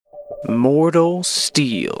Mortal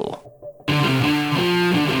Steel.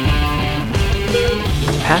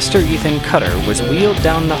 Pastor Ethan Cutter was wheeled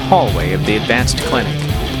down the hallway of the advanced clinic,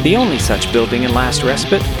 the only such building in Last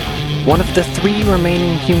Respite, one of the 3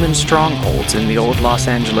 remaining human strongholds in the old Los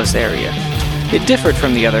Angeles area. It differed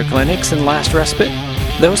from the other clinics in Last Respite.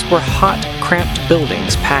 Those were hot, cramped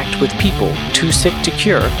buildings packed with people too sick to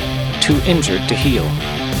cure, too injured to heal.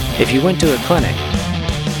 If you went to a clinic,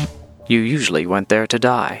 you usually went there to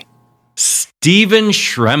die. Steven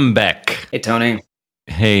Schrembeck. Hey, Tony.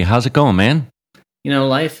 Hey, how's it going, man? You know,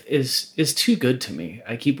 life is too good to me.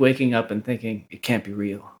 I keep waking up and thinking, it can't be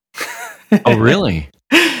real. Oh, really?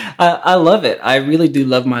 I love it. I really do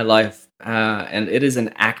love my life. And it is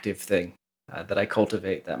an active thing that I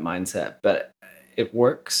cultivate, that mindset. But it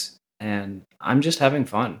works, and I'm just having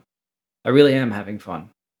fun. I really am having fun.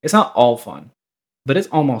 It's not all fun, but it's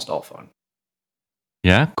almost all fun.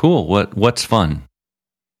 Yeah, cool. What's fun?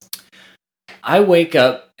 I wake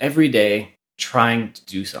up every day trying to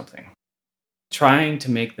do something, trying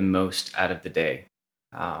to make the most out of the day.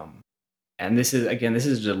 And this is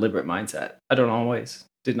a deliberate mindset. I didn't always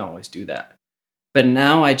do that. But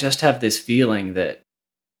now I just have this feeling that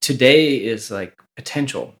today is like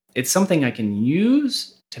potential. It's something I can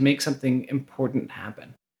use to make something important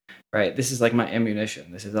happen, right? This is like my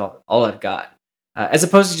ammunition. This is all I've got. As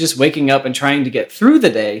opposed to just waking up and trying to get through the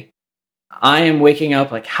day, I am waking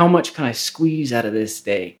up like, how much can I squeeze out of this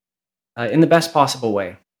day in the best possible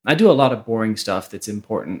way? I do a lot of boring stuff that's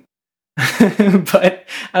important, but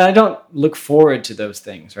I don't look forward to those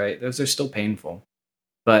things, right? Those are still painful,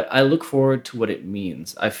 but I look forward to what it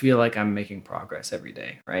means. I feel like I'm making progress every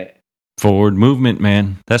day, right? Forward movement,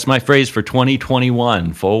 man. That's my phrase for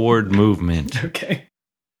 2021, forward movement. Okay.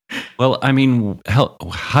 Well, I mean,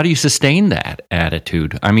 how do you sustain that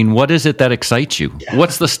attitude? I mean, what is it that excites you? Yeah.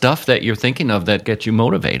 What's the stuff that you're thinking of that gets you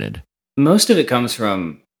motivated? Most of it comes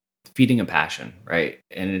from feeding a passion, right?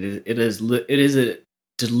 And it is a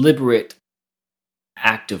deliberate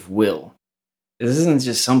act of will. This isn't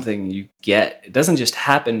just something you get. It doesn't just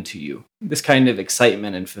happen to you. This kind of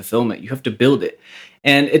excitement and fulfillment, you have to build it.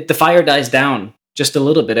 And the fire dies down just a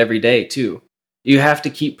little bit every day, too. You have to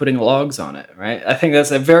keep putting logs on it, right? I think that's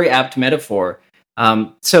a very apt metaphor.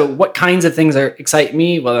 So what kinds of things excite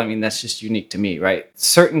me? Well, I mean, that's just unique to me, right?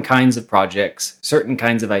 Certain kinds of projects, certain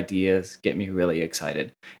kinds of ideas get me really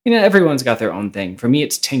excited. You know, everyone's got their own thing. For me,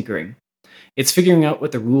 it's tinkering. It's figuring out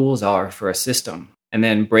what the rules are for a system and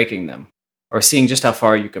then breaking them or seeing just how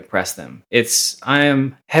far you can press them. I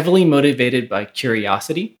am heavily motivated by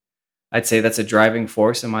curiosity. I'd say that's a driving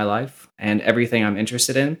force in my life and everything I'm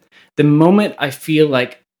interested in. The moment I feel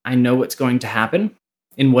like I know what's going to happen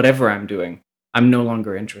in whatever I'm doing, I'm no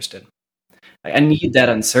longer interested. I need that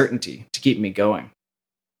uncertainty to keep me going.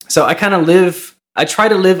 So I try to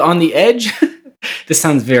live on the edge. This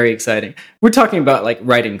sounds very exciting. We're talking about like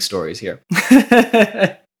writing stories here.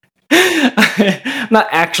 I'm not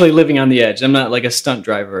actually living on the edge. I'm not like a stunt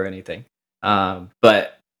driver or anything.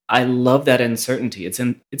 But I love that uncertainty. It's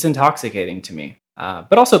intoxicating to me.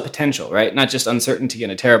 But also potential, right? Not just uncertainty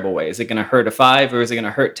in a terrible way. Is it going to hurt a 5 or is it going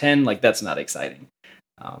to hurt 10? Like, that's not exciting.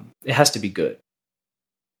 It has to be good.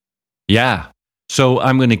 Yeah. So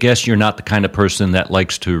I'm going to guess you're not the kind of person that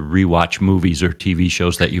likes to rewatch movies or TV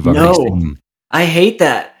shows that you've already seen. I hate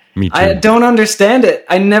that. Me too. I don't understand it.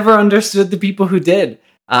 I never understood the people who did.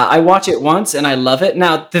 I watch it once and I love it.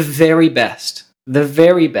 Now, the very best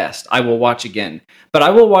I will watch again. But I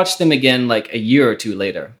will watch them again like a year or two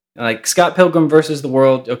later. Like Scott Pilgrim versus the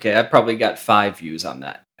World, okay, I've probably got 5 views on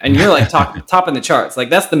that. And you're like top in the charts. Like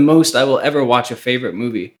that's the most I will ever watch a favorite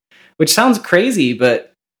movie, which sounds crazy,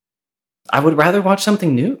 but I would rather watch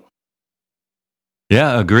something new.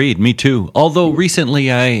 Yeah, agreed. Me too. Although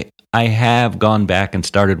recently I have gone back and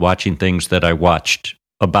started watching things that I watched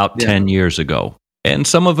about 10 years ago. And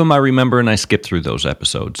some of them I remember and I skip through those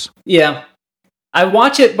episodes. Yeah. I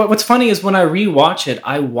watch it, but what's funny is when I rewatch it,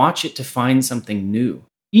 I watch it to find something new.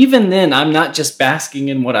 Even then, I'm not just basking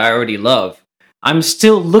in what I already love. I'm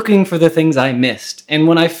still looking for the things I missed. And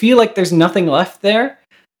when I feel like there's nothing left there,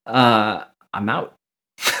 I'm out.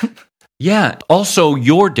 Yeah. Also,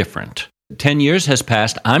 you're different. 10 years has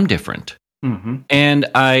passed. I'm different. Mm-hmm. And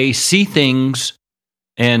I see things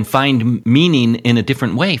and find meaning in a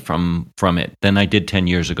different way from it than I did 10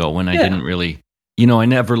 years ago when I didn't really... You know, I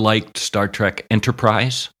never liked Star Trek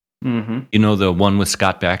Enterprise. Mm-hmm. You know, the one with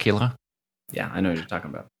Scott Bakula? Yeah, I know what you're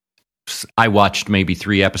talking about. I watched maybe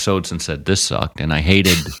 3 episodes and said, this sucked. And I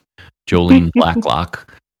hated Jolene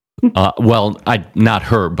Blacklock. Not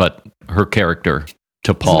her, but her character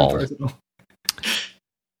to Paul.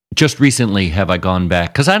 just recently have I gone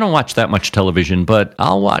back, because I don't watch that much television, but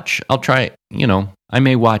I'll try, I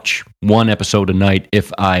may watch one episode a night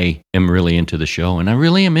if I am really into the show. And I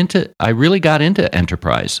really got into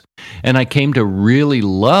Enterprise. And I came to really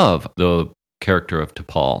love the character of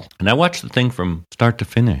T'Pol. And I watched the thing from start to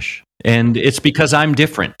finish. And it's because I'm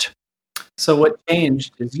different. So what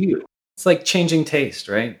changed is you. It's like changing taste,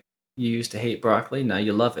 right? You used to hate broccoli, now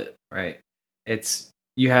you love it, right?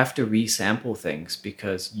 You have to resample things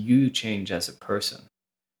because you change as a person.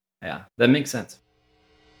 Yeah, that makes sense.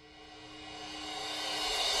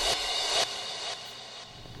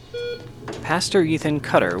 Pastor Ethan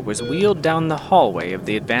Cutter was wheeled down the hallway of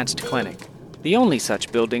the advanced clinic, the only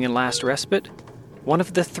such building in Last Respite, one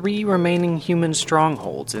of the 3 remaining human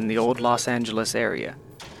strongholds in the old Los Angeles area.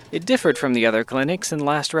 It differed from the other clinics in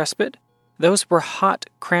Last Respite. Those were hot,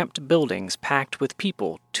 cramped buildings packed with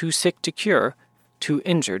people too sick to cure, too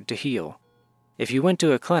injured to heal. If you went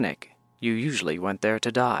to a clinic, you usually went there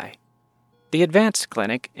to die. The advanced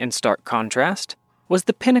clinic, in stark contrast, was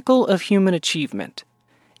the pinnacle of human achievement.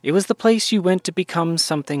 It was the place you went to become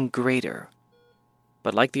something greater.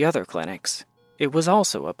 But like the other clinics, it was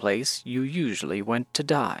also a place you usually went to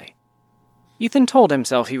die. Ethan told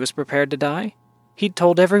himself he was prepared to die. He'd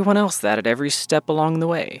told everyone else that at every step along the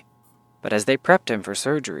way. But as they prepped him for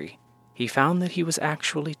surgery, he found that he was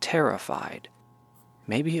actually terrified.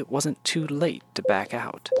 Maybe it wasn't too late to back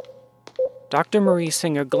out. Dr. Marie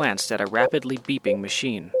Singer glanced at a rapidly beeping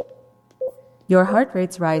machine. Your heart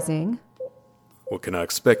rate's rising. What can I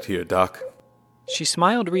expect here, Doc? She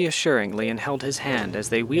smiled reassuringly and held his hand as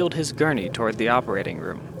they wheeled his gurney toward the operating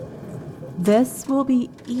room. This will be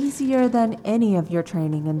easier than any of your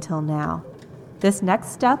training until now. This next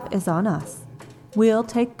step is on us. We'll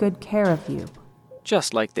take good care of you.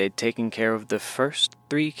 Just like they'd taken care of the first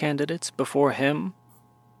 3 candidates before him.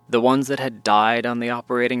 The ones that had died on the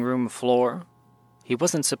operating room floor. He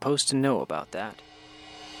wasn't supposed to know about that.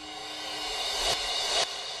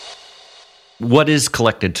 What is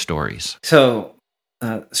Collected Stories? So,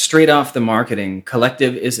 straight off the marketing,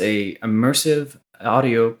 Collective is a immersive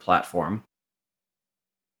audio platform.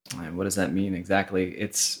 And what does that mean exactly?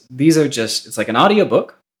 It's like an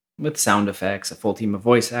audiobook with sound effects, a full team of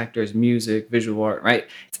voice actors, music, visual art, right?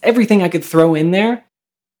 It's everything I could throw in there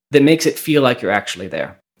that makes it feel like you're actually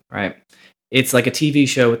there, right? It's like a TV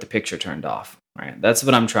show with the picture turned off, right? That's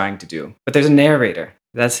what I'm trying to do. But there's a narrator.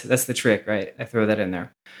 That's the trick, right? I throw that in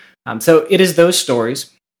there. So it is those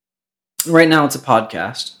stories. Right now it's a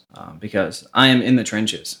podcast because I am in the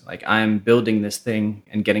trenches. Like I am building this thing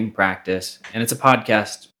and getting practice. And it's a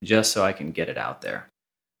podcast just so I can get it out there.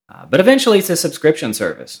 But eventually it's a subscription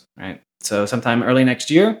service, right? So sometime early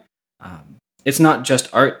next year, it's not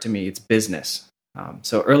just art to me, it's business.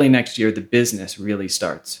 So early next year, the business really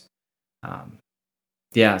starts.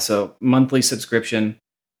 So monthly subscription.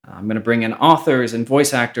 I'm going to bring in authors and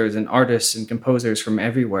voice actors and artists and composers from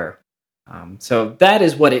everywhere. So that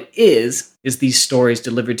is what it is these stories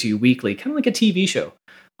delivered to you weekly, kind of like a TV show,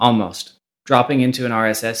 almost, dropping into an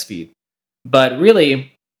RSS feed. But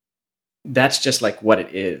really, that's just like what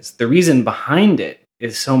it is. The reason behind it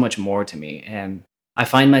is so much more to me, and I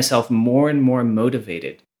find myself more and more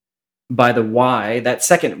motivated by the why, that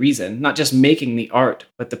second reason, not just making the art,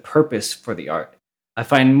 but the purpose for the art. I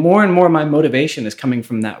find more and more my motivation is coming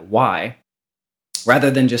from that why,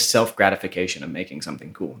 rather than just self-gratification of making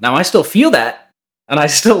something cool. Now, I still feel that, and I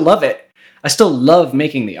still love it. I still love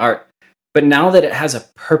making the art. But now that it has a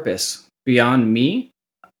purpose beyond me,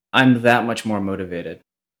 I'm that much more motivated.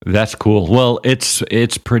 That's cool. Well, it's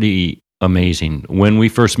pretty amazing. When we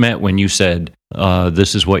first met, when you said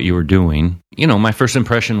this is what you were doing, my first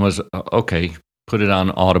impression was, okay, put it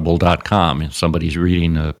on audible.com. If somebody's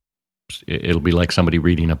reading it'll be like somebody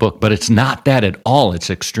reading a book. But it's not that at all. It's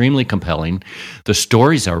extremely compelling. The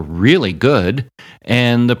stories are really good,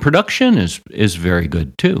 and the production is very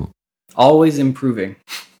good too. Always improving.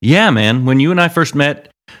 Yeah, man. When you and I first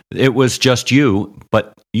met, it was just you,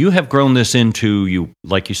 but you have grown this into,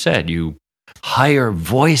 like you said, you hire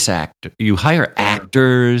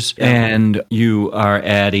actors, and you are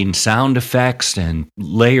adding sound effects and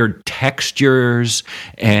layered textures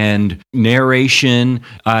and narration.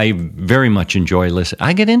 I very much enjoy listening.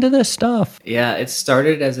 I get into this stuff. Yeah, it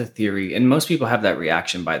started as a theory, and most people have that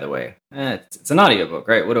reaction, by the way. It's an audiobook,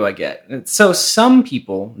 right? What do I get? So some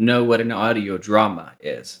people know what an audio drama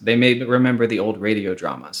is. They may remember the old radio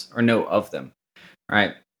dramas or know of them,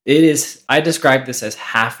 right? I describe this as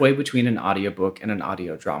halfway between an audiobook and an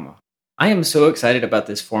audio drama. I am so excited about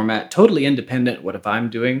this format, totally independent what if I'm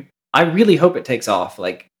doing. I really hope it takes off,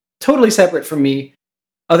 like totally separate from me.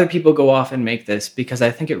 Other people go off and make this because I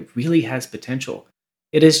think it really has potential.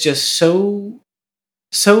 It is just so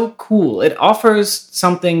cool. It offers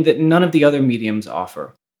something that none of the other mediums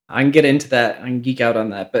offer. I can get into that. I can geek out on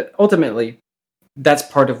that. But ultimately, that's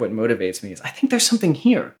part of what motivates me is I think there's something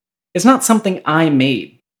here. It's not something I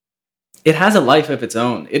made. It has a life of its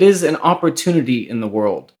own. It is an opportunity in the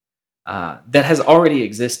world that has already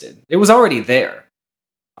existed. It was already there.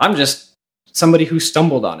 I'm just somebody who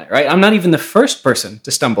stumbled on it, right? I'm not even the first person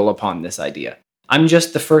to stumble upon this idea. I'm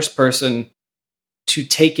just the first person to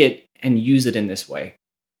take it and use it in this way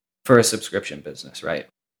for a subscription business, right?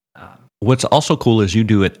 What's also cool is you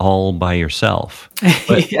do it all by yourself.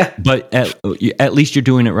 But, Yeah. but at least you're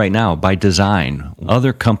doing it right now by design.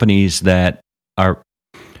 Other companies that are,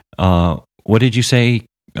 what did you say,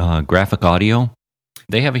 graphic audio?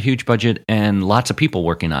 They have a huge budget and lots of people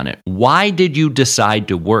working on it. Why did you decide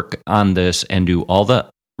to work on this and do all the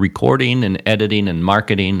recording and editing and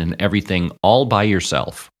marketing and everything all by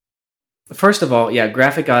yourself? First of all, yeah,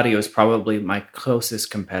 graphic audio is probably my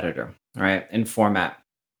closest competitor, right, in format.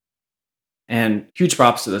 And huge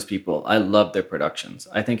props to those people. I love their productions.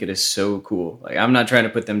 I think it is so cool. Like, I'm not trying to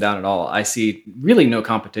put them down at all. I see really no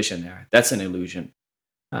competition there. That's an illusion.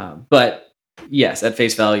 But yes, at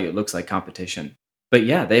face value, it looks like competition. But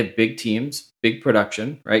yeah, they have big teams, big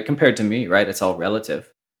production, right? Compared to me, right? It's all relative.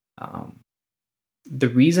 The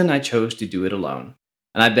reason I chose to do it alone,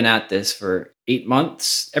 and I've been at this for 8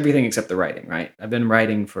 months, everything except the writing, right? I've been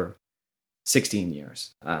writing for 16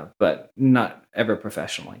 years, but not ever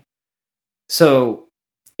professionally. So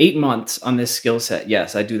 8 months on this skill set.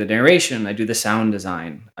 Yes, I do the narration, I do the sound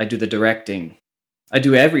design, I do the directing, I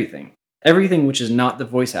do everything which is not the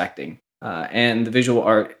voice acting and the visual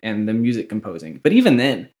art and the music composing. But even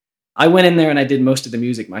then, I went in there and I did most of the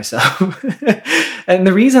music myself. And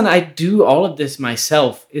the reason I do all of this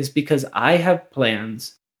myself is because I have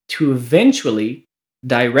plans to eventually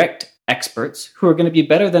direct experts who are going to be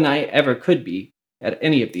better than I ever could be at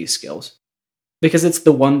any of these skills, because it's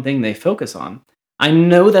the one thing they focus on. I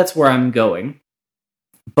know that's where I'm going,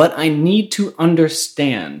 but I need to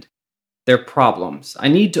understand their problems. I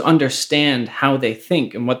need to understand how they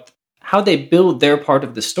think and how they build their part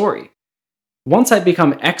of the story. Once I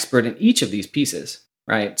become expert in each of these pieces,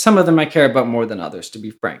 right? Some of them I care about more than others, to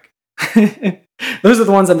be frank. Those are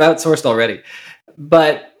the ones I've outsourced already.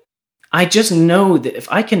 But I just know that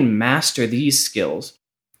if I can master these skills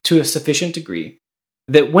to a sufficient degree,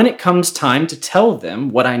 that when it comes time to tell them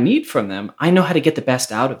what I need from them, I know how to get the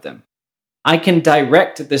best out of them. I can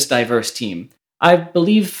direct this diverse team. I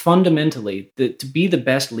believe fundamentally that to be the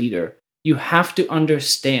best leader, you have to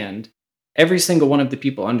understand every single one of the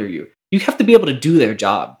people under you. You have to be able to do their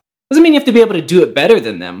job. Doesn't mean you have to be able to do it better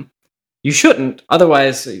than them. You shouldn't.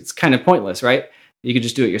 Otherwise, it's kind of pointless, right? You could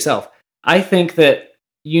just do it yourself. I think that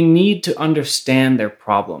you need to understand their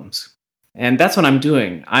problems. And that's what I'm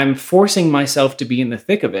doing. I'm forcing myself to be in the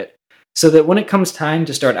thick of it so that when it comes time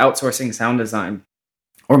to start outsourcing sound design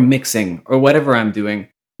or mixing or whatever I'm doing,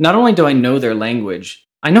 not only do I know their language,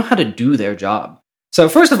 I know how to do their job. So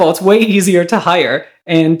first of all, it's way easier to hire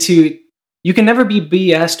and you can never be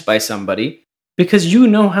BS'd by somebody because you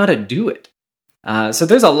know how to do it. So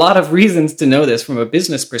there's a lot of reasons to know this from a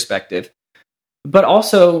business perspective. But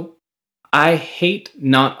also, I hate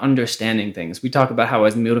not understanding things. We talk about how I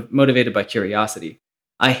was motivated by curiosity.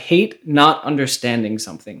 I hate not understanding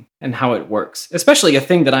something and how it works, especially a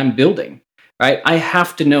thing that I'm building, right? I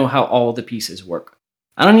have to know how all the pieces work.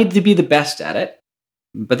 I don't need to be the best at it,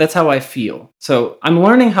 but that's how I feel. So I'm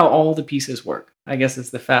learning how all the pieces work. I guess it's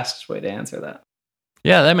the fastest way to answer that.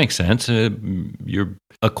 Yeah, that makes sense. You're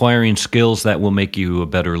acquiring skills that will make you a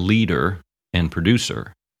better leader and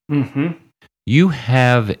producer. Mm-hmm. You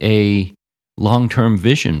have a long-term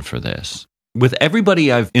vision for this. With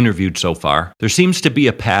everybody I've interviewed so far, there seems to be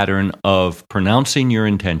a pattern of pronouncing your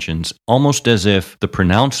intentions almost as if the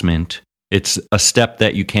pronouncement, it's a step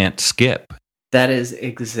that you can't skip. That is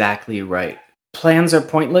exactly right. Plans are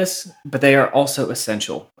pointless, but they are also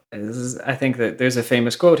essential. I think that there's a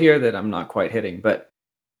famous quote here that I'm not quite hitting, but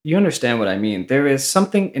you understand what I mean. There is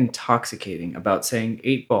something intoxicating about saying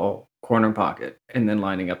 8-ball, corner pocket, and then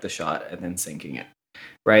lining up the shot and then sinking it,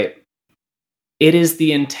 right? It is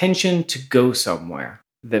the intention to go somewhere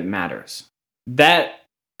that matters. That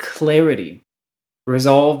clarity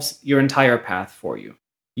resolves your entire path for you.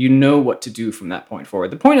 You know what to do from that point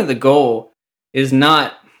forward. The point of the goal is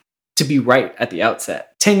not to be right at the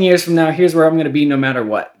outset. 10 years from now, here's where I'm going to be no matter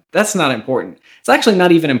what. That's not important. It's actually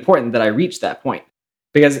not even important that I reach that point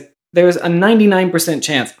because there's a 99%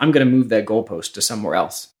 chance I'm going to move that goalpost to somewhere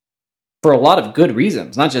else for a lot of good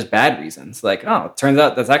reasons, not just bad reasons. Like, oh, it turns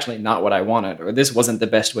out that's actually not what I wanted, or this wasn't the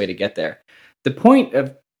best way to get there. The point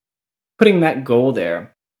of putting that goal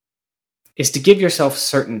there is to give yourself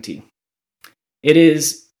certainty. It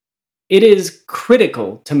is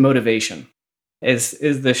critical to motivation, is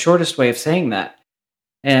the shortest way of saying that.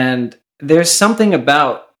 And there's something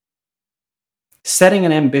about setting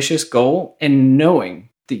an ambitious goal and knowing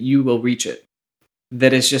that you will reach it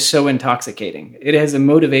that is just so intoxicating. It has a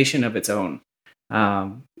motivation of its own.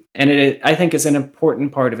 And I think it's an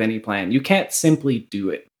important part of any plan. You can't simply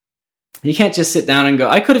do it. You can't just sit down and go,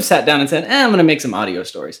 I could have sat down and said, I'm going to make some audio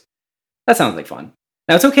stories. That sounds like fun.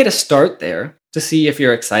 Now, it's okay to start there to see if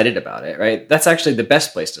you're excited about it, right? That's actually the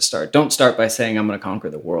best place to start. Don't start by saying, I'm going to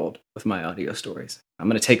conquer the world with my audio stories. I'm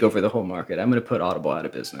going to take over the whole market. I'm going to put Audible out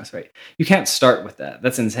of business, right? You can't start with that.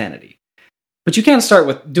 That's insanity. But you can start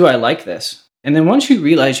with, do I like this? And then once you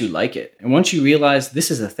realize you like it, and once you realize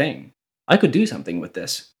this is a thing, I could do something with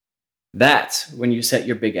this, that's when you set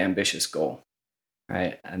your big ambitious goal,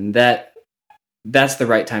 right? And that's the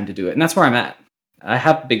right time to do it. And that's where I'm at. I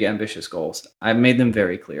have big ambitious goals. I've made them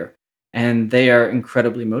very clear, and they are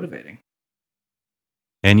incredibly motivating.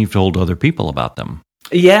 And you've told other people about them.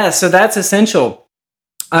 Yeah, so that's essential.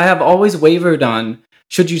 I have always wavered on,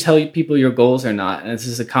 should you tell people your goals or not? And this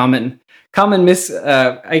is a common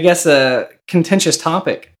a contentious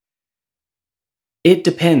topic. It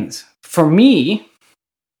depends. For me,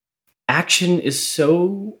 action is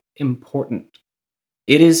so important.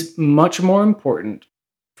 It is much more important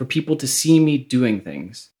for people to see me doing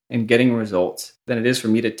things and getting results than it is for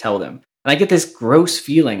me to tell them. And I get this gross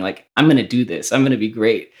feeling like, I'm going to do this. I'm going to be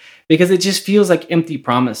great. Because it just feels like empty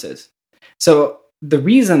promises. So the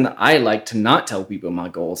reason I like to not tell people my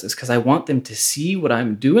goals is because I want them to see what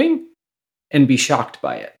I'm doing and be shocked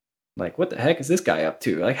by it. Like, what the heck is this guy up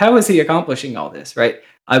to? Like, how is he accomplishing all this, right?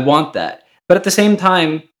 I want that. But at the same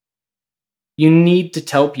time, you need to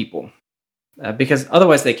tell people because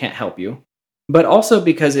otherwise they can't help you. But also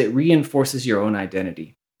because it reinforces your own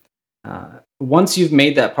identity. Once you've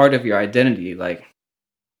made that part of your identity, like,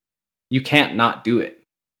 you can't not do it.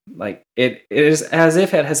 Like, it is as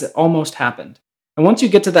if it has almost happened. And once you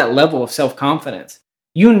get to that level of self-confidence,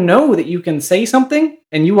 you know that you can say something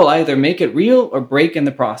and you will either make it real or break in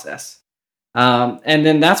the process. And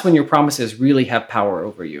then that's when your promises really have power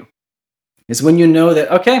over you. Is when you know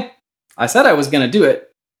that, okay, I said I was going to do it.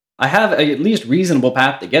 I have a at least reasonable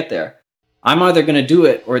path to get there. I'm either going to do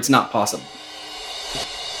it or it's not possible.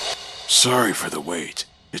 Sorry for the wait.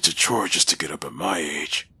 It's a chore just to get up at my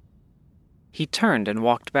age. He turned and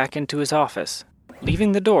walked back into his office,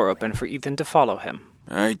 leaving the door open for Ethan to follow him.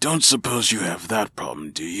 I don't suppose you have that problem,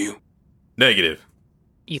 do you? Negative.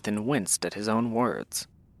 Ethan winced at his own words.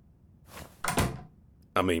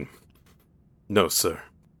 No, sir.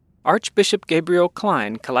 Archbishop Gabriel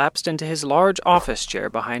Klein collapsed into his large office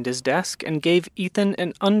chair behind his desk and gave Ethan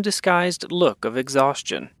an undisguised look of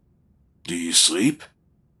exhaustion. Do you sleep?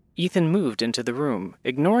 Ethan moved into the room,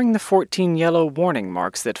 ignoring the 14 yellow warning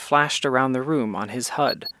marks that flashed around the room on his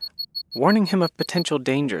HUD, warning him of potential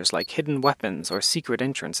dangers like hidden weapons or secret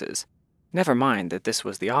entrances. Never mind that this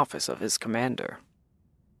was the office of his commander.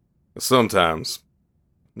 Sometimes.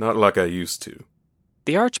 Not like I used to.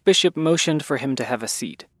 The Archbishop motioned for him to have a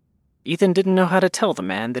seat. Ethan didn't know how to tell the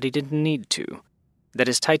man that he didn't need to, that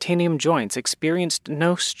his titanium joints experienced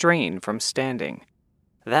no strain from standing.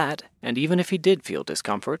 That, and even if he did feel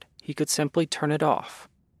discomfort, he could simply turn it off.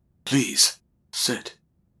 Please, sit.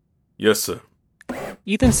 Yes, sir.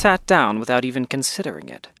 Ethan sat down without even considering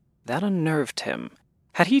it. That unnerved him.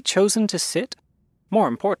 Had he chosen to sit? More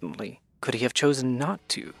importantly, could he have chosen not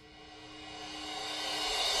to?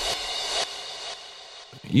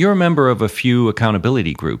 You're a member of a few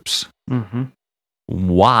accountability groups. Mm-hmm.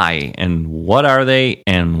 Why, and what are they,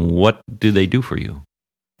 and what do they do for you?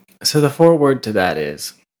 So the foreword to that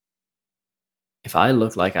is, if I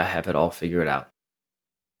look like I have it all figured out,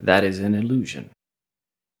 that is an illusion.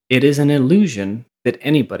 It is an illusion that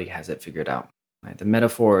anybody has it figured out. Right? The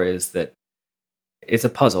metaphor is that it's a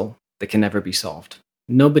puzzle that can never be solved.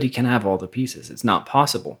 Nobody can have all the pieces. It's not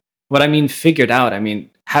possible. What I mean figured out, I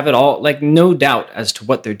mean have it all, like no doubt as to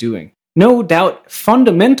what they're doing. No doubt,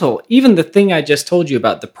 fundamental, even the thing I just told you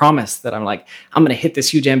about, the promise that I'm like, I'm going to hit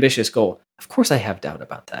this huge ambitious goal. Of course I have doubt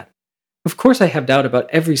about that. Of course I have doubt about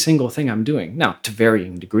every single thing I'm doing. Now, to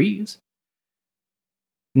varying degrees.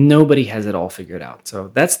 Nobody has it all figured out. So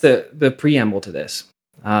that's the preamble to this.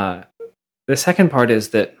 The second part is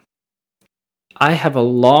that I have a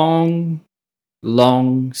long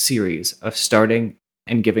series of starting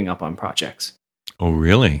and giving up on projects. Oh,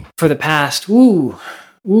 really? For the past,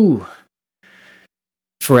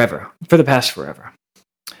 forever. For the past forever.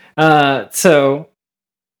 So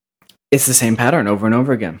it's the same pattern over and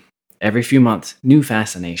over again. Every few months, new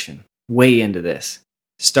fascination, way into this,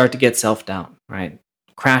 start to get self-doubt, right?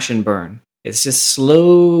 Crash and burn. It's just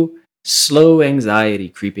slow anxiety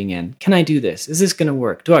creeping in. Can I do this? Is this going to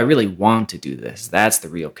work? Do I really want to do this? That's the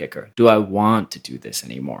real kicker. Do I want to do this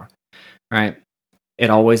anymore? Right? It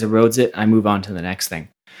always erodes it. I move on to the next thing.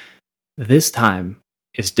 This time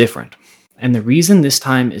is different. And the reason this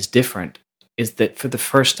time is different is that for the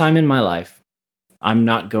first time in my life, I'm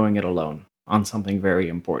not going it alone on something very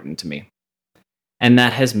important to me. And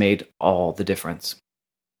that has made all the difference.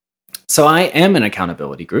 So I am in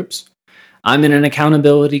accountability groups. I'm in an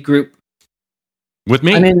accountability group. With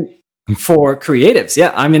me? I'm in for creatives.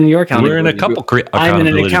 Yeah, I'm in your accountability group. We're in a couple I'm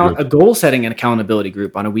in group. a goal setting and accountability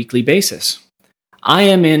group on a weekly basis. I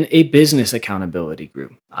am in a business accountability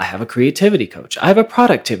group. I have a creativity coach. I have a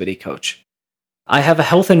productivity coach. I have a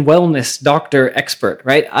health and wellness doctor expert,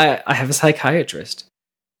 right? I have a psychiatrist.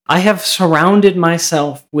 I have surrounded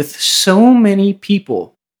myself with so many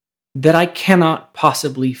people that I cannot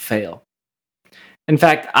possibly fail. In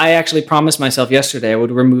fact, I actually promised myself yesterday I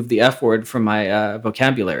would remove the F word from my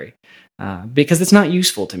vocabulary because it's not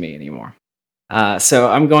useful to me anymore.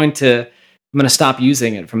 So I'm going to stop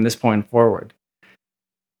using it from this point forward.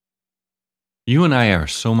 You and I are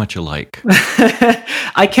so much alike.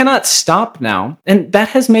 I cannot stop now, and that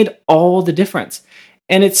has made all the difference.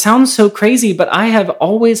 And it sounds so crazy, but I have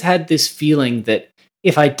always had this feeling that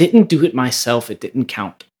if I didn't do it myself, it didn't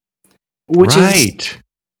count. Which is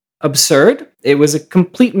absurd. It was a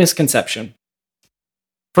complete misconception.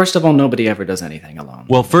 First of all, nobody ever does anything alone.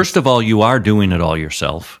 Well, first of all, you are doing it all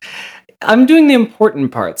yourself. I'm doing the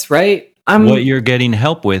important parts, right? What you're getting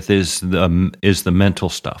help with is the mental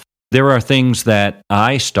stuff. There are things that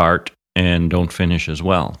I start and don't finish as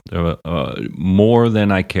well, more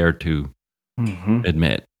than I care to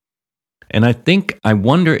admit. And I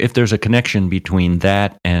wonder if there's a connection between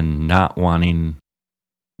that and not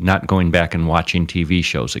going back and watching TV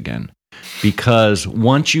shows again. Because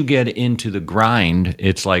once you get into the grind,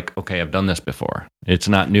 it's like, okay, I've done this before. It's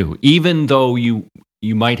not new. Even though you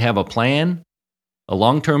might have a plan, a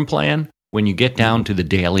long-term plan, when you get down to the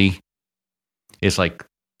daily, it's like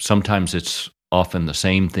sometimes it's often the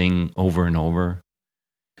same thing over and over.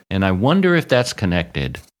 And I wonder if that's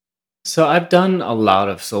connected. So I've done a lot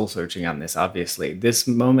of soul searching on this, obviously. This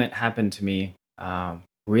moment happened to me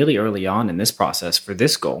really early on in this process for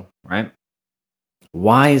this goal, right?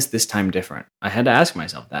 Why is this time different? I had to ask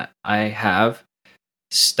myself that. I have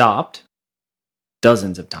stopped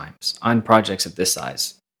dozens of times on projects of this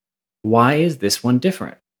size. Why is this one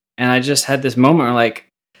different? And I just had this moment where, like,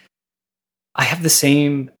 I have the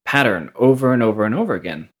same pattern over and over and over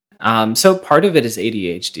again. So part of it is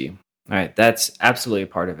ADHD. All right, that's absolutely a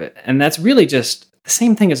part of it. And that's really just the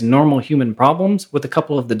same thing as normal human problems with a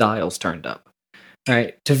couple of the dials turned up, all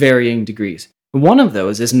right, to varying degrees. One of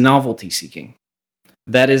those is novelty seeking.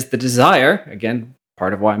 That is the desire, again,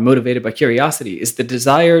 part of why I'm motivated by curiosity, is the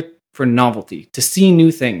desire for novelty, to see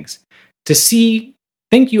new things, to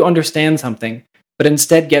think you understand something, but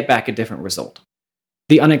instead get back a different result.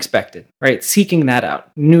 The unexpected, right? Seeking that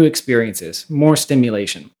out, new experiences, more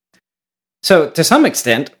stimulation. So to some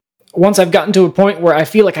extent, once I've gotten to a point where I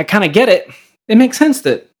feel like I kind of get it, it makes sense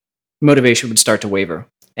that motivation would start to waver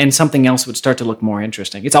and something else would start to look more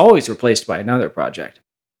interesting. It's always replaced by another project.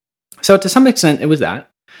 So to some extent, it was that.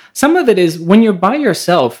 Some of it is when you're by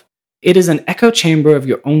yourself, it is an echo chamber of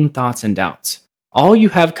your own thoughts and doubts. All you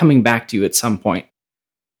have coming back to you at some point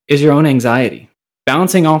is your own anxiety,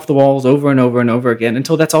 bouncing off the walls over and over and over again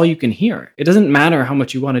until that's all you can hear. It doesn't matter how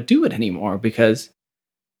much you want to do it anymore because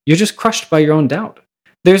you're just crushed by your own doubt.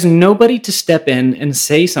 There's nobody to step in and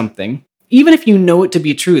say something, even if you know it to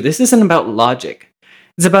be true. This isn't about logic.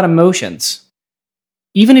 It's about emotions.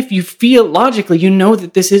 Even if you feel logically, you know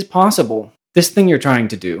that this is possible, this thing you're trying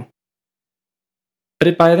to do.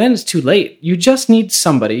 But by then it's too late. You just need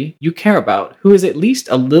somebody you care about who is at least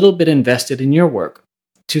a little bit invested in your work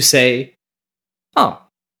to say, oh,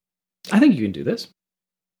 I think you can do this.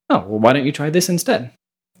 Oh, well, why don't you try this instead?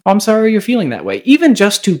 Oh, I'm sorry you're feeling that way. Even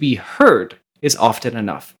just to be heard is often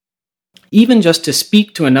enough. Even just to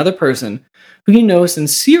speak to another person who you know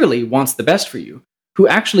sincerely wants the best for you, who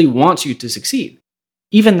actually wants you to succeed.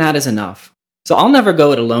 Even that is enough. So I'll never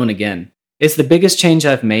go it alone again. It's the biggest change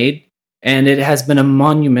I've made, and it has been a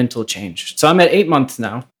monumental change. So I'm at 8 months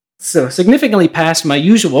now, so significantly past my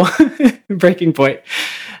usual breaking point.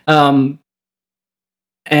 And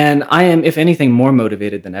I am, if anything, more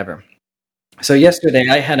motivated than ever. So yesterday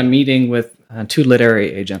I had a meeting with 2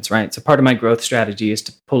 literary agents, right? So part of my growth strategy is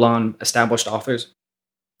to pull on established authors,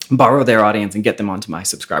 borrow their audience, and get them onto my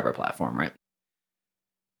subscriber platform, right?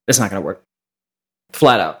 It's not going to work.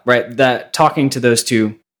 Flat out, right? That talking to those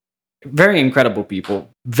 2 Very incredible people,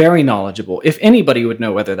 very knowledgeable. If anybody would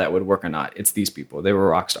know whether that would work or not, it's these people. They were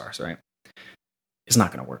rock stars, right? It's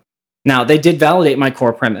not going to work. Now, they did validate my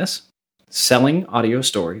core premise. Selling audio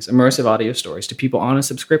stories, immersive audio stories to people on a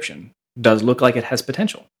subscription does look like it has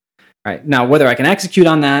potential. Right? Now, whether I can execute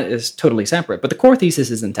on that is totally separate, but the core thesis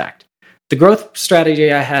is intact. The growth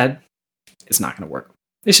strategy I had, it's not going to work.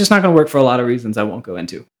 It's just not going to work for a lot of reasons I won't go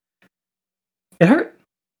into. It hurt.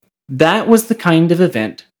 That was the kind of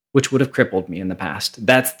event which would have crippled me in the past.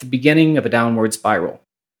 That's the beginning of a downward spiral.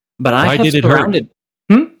 But Why did it hurt?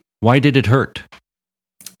 Why did it hurt?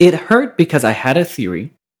 It hurt because I had a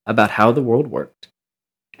theory about how the world worked,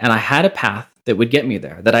 and I had a path that would get me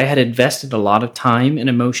there, that I had invested a lot of time and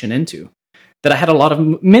emotion into, that I had a lot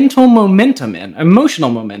of mental momentum in, emotional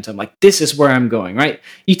momentum, like this is where I'm going, right?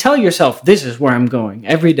 You tell yourself this is where I'm going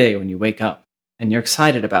every day when you wake up, and you're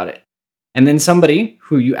excited about it. And then somebody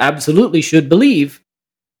who you absolutely should believe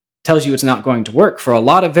tells you it's not going to work for a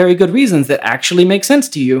lot of very good reasons that actually make sense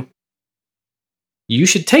to you. You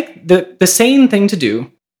should take the sane thing to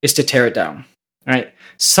do is to tear it down, right?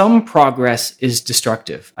 Some progress is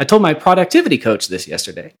destructive. I told my productivity coach this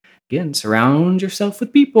yesterday. Again, surround yourself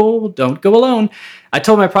with people. Don't go alone. I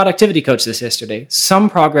told my productivity coach this yesterday.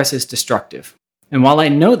 Some progress is destructive. And while I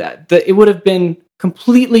know that it would have been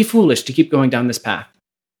completely foolish to keep going down this path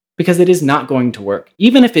because it is not going to work.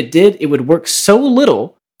 Even if it did, it would work so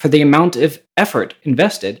little for the amount of effort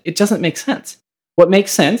invested, it doesn't make sense. What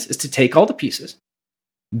makes sense is to take all the pieces,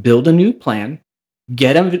 build a new plan,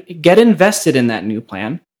 get invested in that new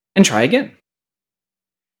plan, and try again.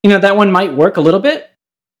 That one might work a little bit.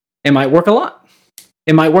 It might work a lot.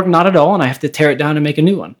 It might work not at all, and I have to tear it down and make a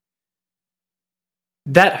new one.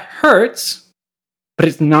 That hurts, but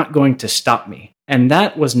it's not going to stop me. And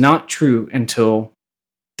that was not true until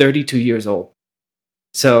 32 years old.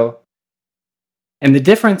 And the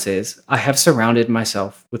difference is I have surrounded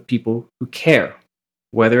myself with people who care,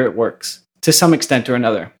 whether it works, to some extent or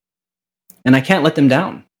another. And I can't let them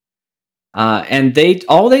down. And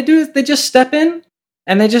all they do is they just step in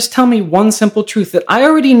and they just tell me one simple truth that I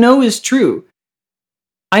already know is true.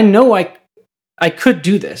 I know I could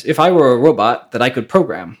do this if I were a robot that I could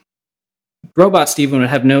program. Robot Steven would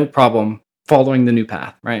have no problem following the new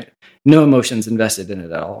path, right? No emotions invested in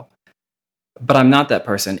it at all. But I'm not that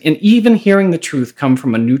person. And even hearing the truth come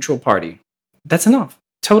from a neutral party, that's enough.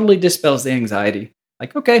 Totally dispels the anxiety.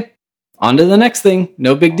 Like, okay, on to the next thing.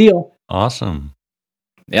 No big deal. Awesome.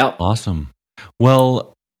 Yeah. Awesome.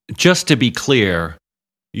 Well, just to be clear,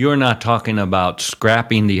 you're not talking about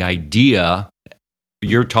scrapping the idea.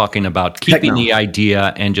 You're talking about keeping the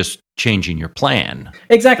idea and just changing your plan.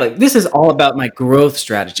 Exactly. This is all about my growth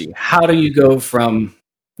strategy. How do you go from,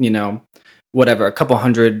 a couple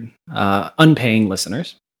hundred unpaying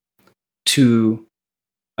listeners to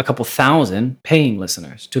a couple thousand paying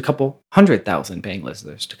listeners, to a couple 100,000 paying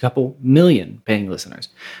listeners, to a couple million paying listeners,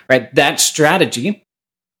 right? That strategy,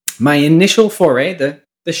 my initial foray, the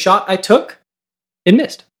shot I took, it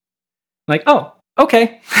missed. Like, oh,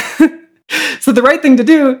 okay. So the right thing to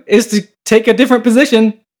do is to take a different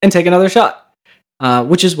position and take another shot,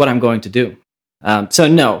 which is what I'm going to do. So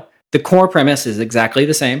no, the core premise is exactly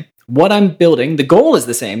the same. What I'm building, the goal is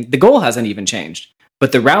the same. The goal hasn't even changed,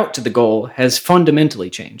 but the route to the goal has fundamentally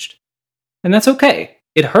changed. And that's okay.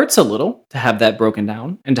 It hurts a little to have that broken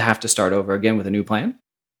down and to have to start over again with a new plan.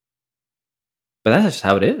 But that's just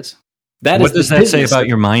how it is. What does that say about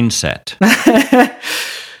your mindset?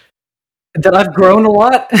 That I've grown a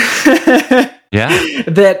lot. Yeah.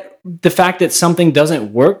 That the fact that something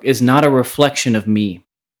doesn't work is not a reflection of me.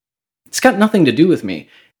 It's got nothing to do with me.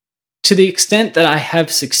 To the extent that I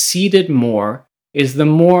have succeeded more is the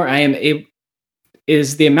more I am able,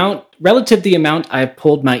 is the amount, relative to the amount I have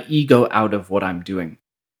pulled my ego out of what I'm doing.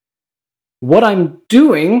 What I'm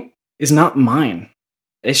doing is not mine.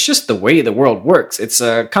 It's just the way the world works. It's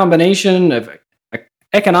a combination of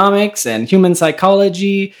economics and human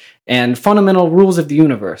psychology and fundamental rules of the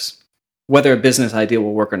universe, whether a business idea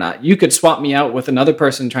will work or not. You could swap me out with another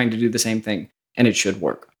person trying to do the same thing, and it should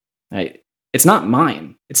work. Right? It's not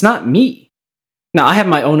mine. It's not me. Now, I have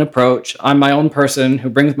my own approach. I'm my own person who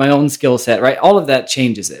brings my own skill set, right? All of that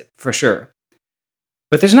changes it, for sure.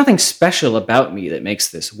 But there's nothing special about me that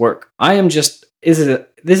makes this work. This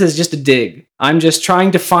is just a dig. I'm just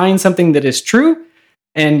trying to find something that is true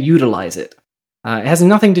and utilize it. It has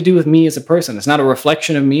nothing to do with me as a person. It's not a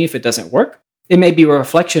reflection of me if it doesn't work. It may be a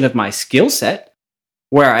reflection of my skill set,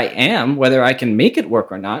 where I am, whether I can make it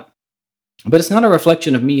work or not. But it's not a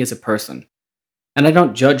reflection of me as a person. And I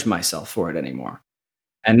don't judge myself for it anymore.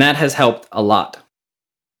 And that has helped a lot.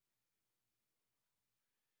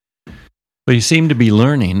 Well, you seem to be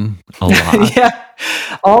learning a lot. Yeah,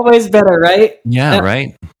 always better, right? Yeah, Now,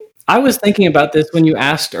 right. I was thinking about this when you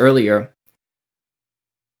asked earlier.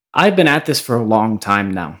 I've been at this for a long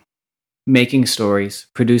time now, making stories,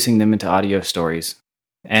 producing them into audio stories.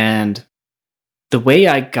 And the way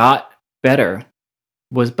I got better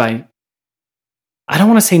was by, I don't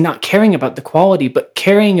want to say not caring about the quality, but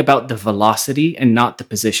caring about the velocity and not the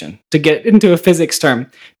position. To get into a physics term,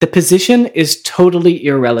 the position is totally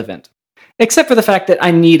irrelevant, except for the fact that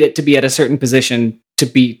I need it to be at a certain position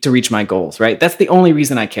to reach my goals, right? That's the only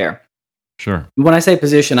reason I care. Sure. When I say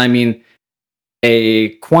position, I mean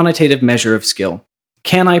a quantitative measure of skill.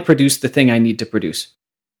 Can I produce the thing I need to produce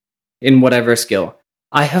in whatever skill?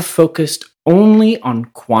 I have focused only on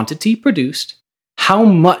quantity produced. How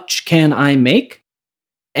much can I make?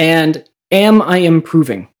 And am I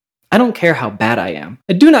improving? I don't care how bad I am.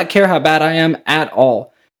 I do not care how bad I am at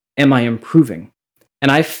all. Am I improving? And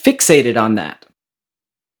I fixated on that.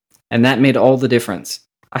 And that made all the difference.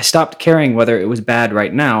 I stopped caring whether it was bad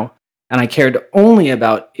right now, and I cared only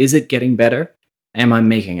about, is it getting better? Am I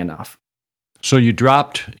making enough? So you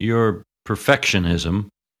dropped your perfectionism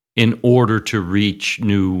in order to reach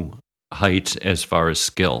new heights as far as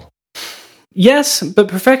skill. Yes, but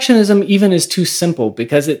perfectionism even is too simple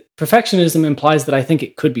because perfectionism implies that I think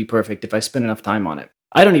it could be perfect if I spend enough time on it.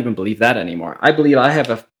 I don't even believe that anymore. I believe I have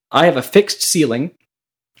a fixed ceiling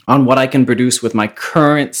on what I can produce with my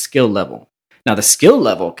current skill level. Now the skill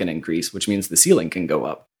level can increase, which means the ceiling can go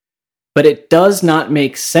up. But it does not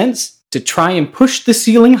make sense to try and push the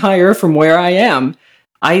ceiling higher from where I am.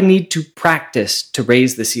 I need to practice to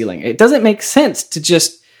raise the ceiling. It doesn't make sense to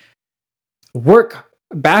just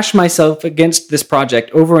bash myself against this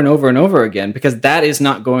project over and over and over again, because that is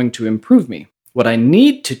not going to improve me. What I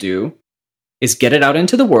need to do is get it out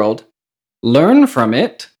into the world, learn from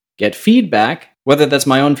it, get feedback, whether that's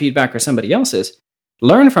my own feedback or somebody else's,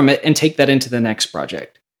 learn from it and take that into the next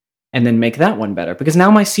project. And then make that one better, because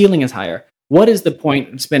now my ceiling is higher. What is the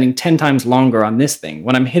point of spending 10 times longer on this thing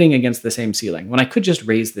when I'm hitting against the same ceiling, when I could just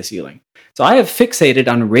raise the ceiling? So I have fixated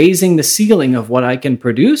on raising the ceiling of what I can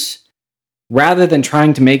produce rather than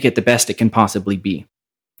trying to make it the best it can possibly be.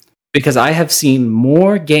 Because I have seen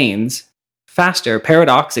more gains faster,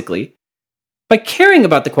 paradoxically, by caring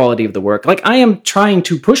about the quality of the work. Like, I am trying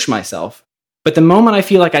to push myself, but the moment I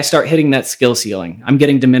feel like I start hitting that skill ceiling, I'm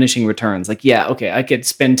getting diminishing returns. Like, yeah, okay, I could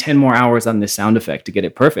spend 10 more hours on this sound effect to get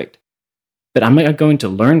it perfect, but I'm not going to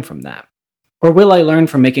learn from that. Or will I learn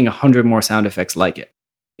from making 100 more sound effects like it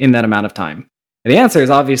in that amount of time? And the answer is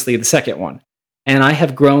obviously the second one. And I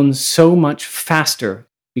have grown so much faster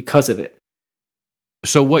because of it.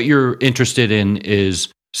 So what you're interested in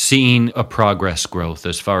is seeing a progress growth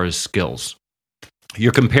as far as skills.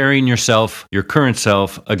 You're comparing yourself, your current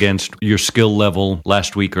self, against your skill level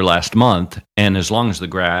last week or last month. And as long as the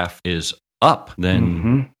graph is up,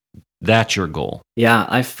 then that's your goal. Yeah,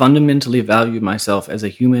 I fundamentally value myself as a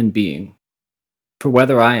human being for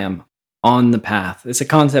whether I am on the path. It's a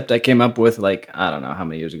concept I came up with, like, I don't know how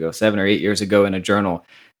many years ago, 7 or 8 years ago, in a journal.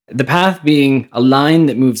 The path being a line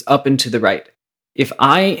that moves up and to the right. If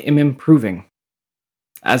I am improving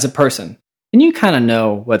as a person, and you kind of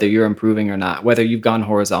know whether you're improving or not, whether you've gone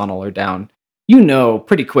horizontal or down, you know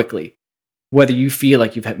pretty quickly whether you feel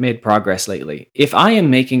like you've made progress lately. If I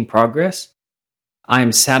am making progress, I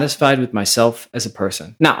am satisfied with myself as a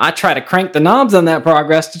person. Now, I try to crank the knobs on that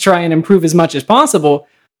progress to try and improve as much as possible,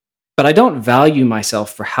 but I don't value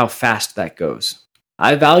myself for how fast that goes.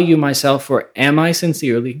 I value myself for, am I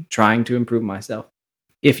sincerely trying to improve myself?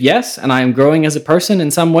 If yes, and I am growing as a person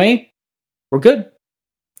in some way, we're good.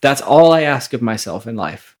 That's all I ask of myself in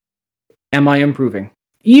life. Am I improving?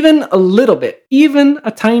 Even a little bit, even a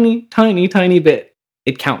tiny, tiny, tiny bit,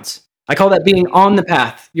 it counts. I call that being on the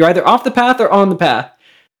path. You're either off the path or on the path.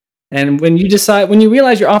 And when you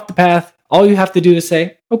realize you're off the path, all you have to do is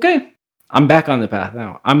say, okay, I'm back on the path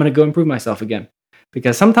now. I'm going to go improve myself again.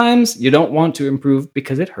 Because sometimes you don't want to improve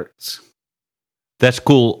because it hurts. That's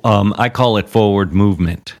cool. I call it forward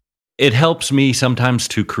movement. It helps me sometimes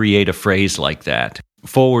to create a phrase like that.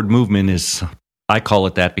 Forward movement is, I call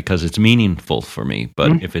it that because it's meaningful for me.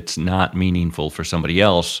 But if it's not meaningful for somebody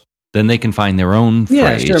else, then they can find their own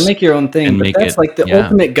phrase. Yeah, sure, make your own thing. But that's like the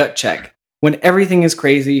ultimate gut check. When everything is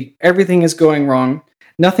crazy, everything is going wrong,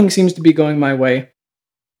 nothing seems to be going my way.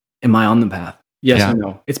 Am I on the path? Yes or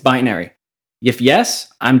no? It's binary. If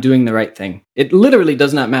yes, I'm doing the right thing. It literally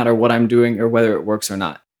does not matter what I'm doing or whether it works or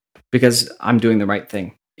not, because I'm doing the right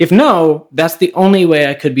thing. If no, that's the only way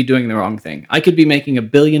I could be doing the wrong thing. I could be making $1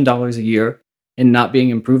 billion a year and not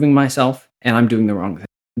improving myself, and I'm doing the wrong thing.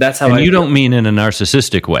 That's how and I you feel. don't mean in a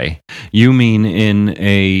narcissistic way. You mean in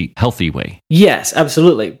a healthy way. Yes,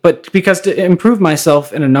 absolutely. But because to improve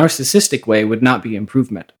myself in a narcissistic way would not be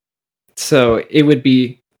improvement. So it would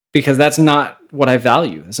be because that's not what I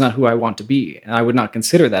value. It's not who I want to be. And I would not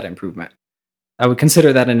consider that improvement. I would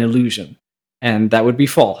consider that an illusion. And that would be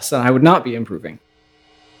false. And I would not be improving.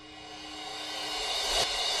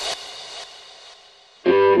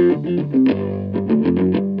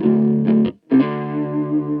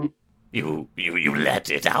 You let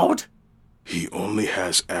it out? He only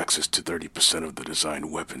has access to 30% of the design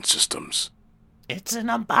weapon systems. It's an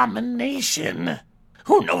abomination.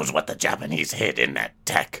 Who knows what the Japanese hid in that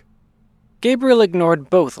tech? Gabriel ignored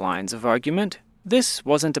both lines of argument. This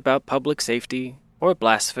wasn't about public safety, or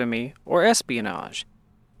blasphemy, or espionage.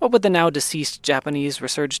 What would the now deceased Japanese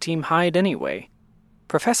research team hide anyway?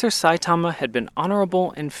 Professor Saitama had been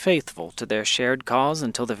honorable and faithful to their shared cause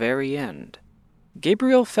until the very end.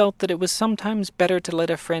 Gabriel felt that it was sometimes better to let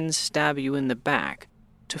a friend stab you in the back,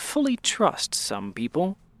 to fully trust some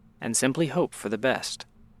people, and simply hope for the best.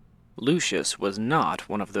 Lucius was not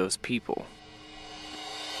one of those people.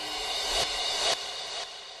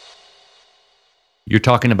 You're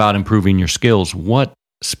talking about improving your skills. What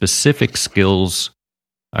specific skills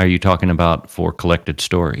are you talking about for collected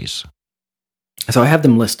stories? So I have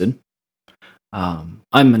them listed. I'm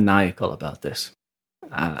maniacal about this.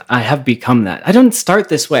 I have become that. I don't start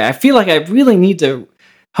this way. I feel like I really need to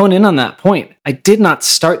hone in on that point. I did not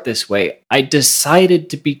start this way. I decided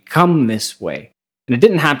to become this way. And it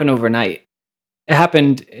didn't happen overnight. It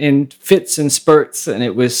happened in fits and spurts, and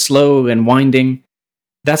it was slow and winding.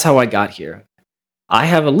 That's how I got here. I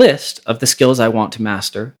have a list of the skills I want to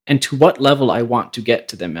master and to what level I want to get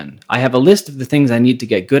to them in. I have a list of the things I need to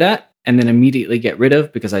get good at and then immediately get rid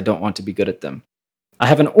of because I don't want to be good at them. I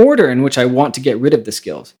have an order in which I want to get rid of the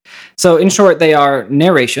skills. So in short, they are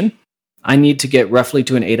narration. I need to get roughly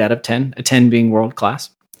to an 8 out of 10, a 10 being world class.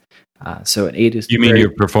 So an 8 is... You mean your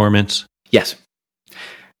performance? Yes.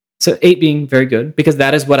 So 8 being very good, because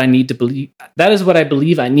that is what I need to believe. That is what I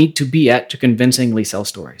believe I need to be at to convincingly sell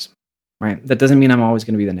stories. Right? That doesn't mean I'm always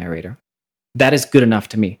going to be the narrator. That is good enough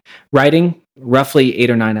to me. Writing, roughly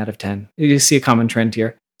 8 or 9 out of 10. You see a common trend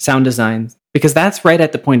here. Sound design, because that's right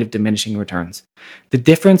at the point of diminishing returns. The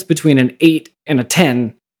difference between an 8 and a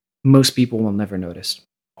 10, most people will never notice.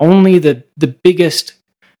 Only the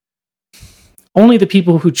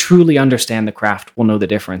people who truly understand the craft will know the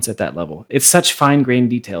difference at that level. It's such fine-grained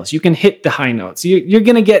details. You can hit the high notes. You're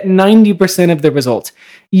going to get 90% of the results.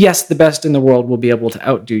 Yes, the best in the world will be able to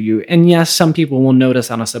outdo you. And yes, some people will notice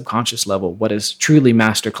on a subconscious level what is truly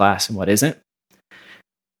masterclass and what isn't.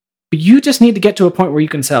 But you just need to get to a point where you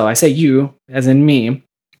can sell. I say you, as in me,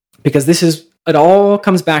 because it all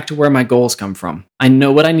comes back to where my goals come from. I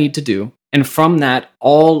know what I need to do. And from that,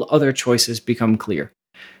 all other choices become clear.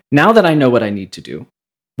 Now that I know what I need to do,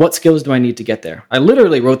 what skills do I need to get there? I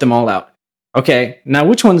literally wrote them all out. Okay, now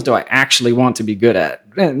which ones do I actually want to be good at?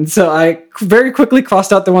 And so I very quickly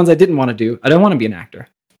crossed out the ones I didn't want to do. I don't want to be an actor.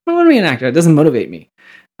 I don't want to be an actor. It doesn't motivate me.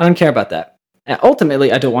 I don't care about that. And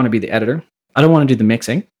ultimately, I don't want to be the editor. I don't want to do the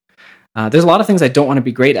mixing. There's a lot of things I don't want to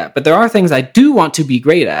be great at, but there are things I do want to be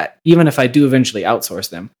great at, even if I do eventually outsource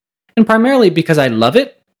them. And primarily because I love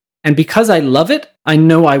it. And because I love it, I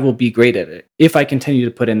know I will be great at it if I continue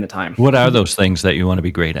to put in the time. What are those things that you want to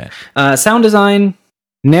be great at? Sound design,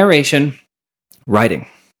 narration, writing.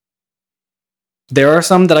 There are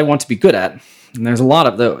some that I want to be good at, and there's a lot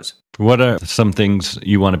of those. What are some things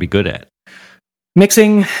you want to be good at?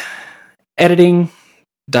 Mixing, editing,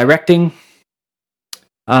 directing.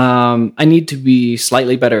 I need to be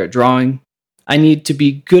slightly better at drawing. I need to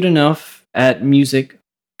be good enough at music,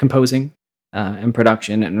 composing, and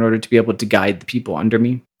production in order to be able to guide the people under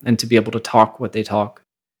me and to be able to talk what they talk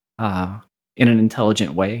in an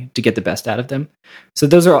intelligent way to get the best out of them.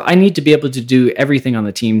 So I need to be able to do everything on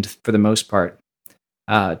the team for the most part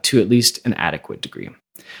to at least an adequate degree.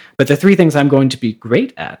 But the 3 things I'm going to be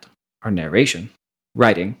great at are narration,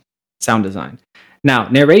 writing, sound design. Now,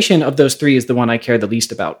 narration of those 3 is the one I care the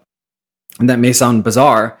least about. And that may sound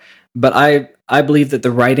bizarre, but I believe that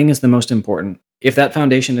the writing is the most important. If that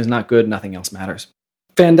foundation is not good, nothing else matters.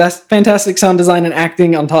 Fantastic sound design and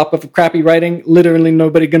acting on top of crappy writing, literally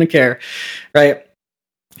nobody gonna care, right?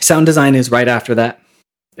 Sound design is right after that.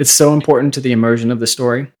 It's so important to the immersion of the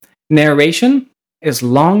story. Narration, as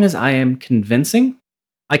long as I am convincing,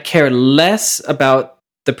 I care less about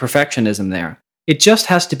the perfectionism there. It just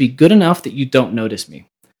has to be good enough that you don't notice me.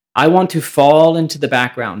 I want to fall into the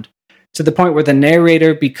background to the point where the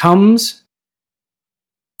narrator becomes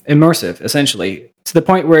immersive, essentially, to the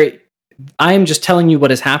point where I am just telling you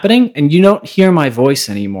what is happening, and you don't hear my voice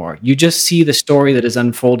anymore. You just see the story that is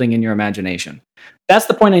unfolding in your imagination. That's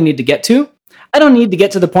the point I need to get to. I don't need to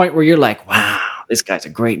get to the point where you're like, wow, this guy's a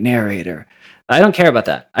great narrator. I don't care about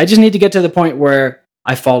that. I just need to get to the point where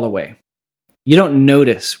I fall away. You don't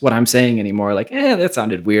notice what I'm saying anymore. Like, that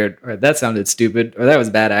sounded weird, or that sounded stupid, or that was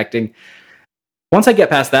bad acting. Once I get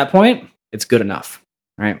past that point, it's good enough,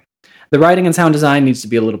 right? The writing and sound design needs to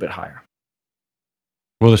be a little bit higher.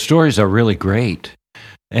 Well, the stories are really great.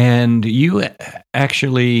 And you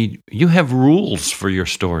have rules for your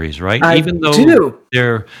stories, right? Even though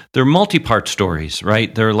they're multi-part stories,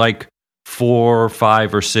 right? They're like 4,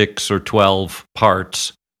 5, or 6 or 12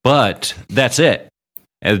 parts, but that's it.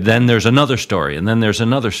 And then there's another story, and then there's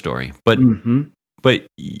another story. But but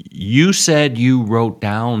you said you wrote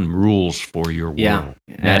down rules for your world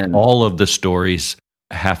that all of the stories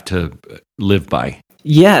have to live by.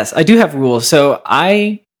 Yes, I do have rules. So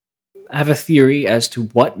I have a theory as to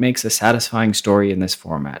what makes a satisfying story in this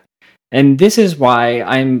format. And this is why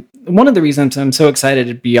one of the reasons I'm so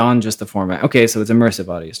excited beyond just the format. Okay, so it's immersive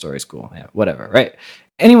audio stories, cool. Yeah, whatever, right?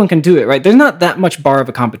 Anyone can do it, right? There's not that much bar of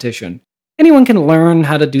a competition. Anyone can learn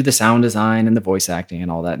how to do the sound design and the voice acting and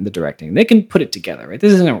all that and the directing. They can put it together, right?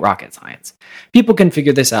 This isn't rocket science. People can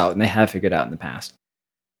figure this out, and they have figured it out in the past.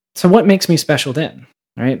 So what makes me special then?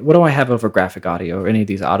 Right? What do I have over graphic audio or any of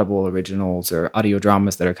these Audible originals or audio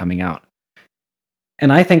dramas that are coming out?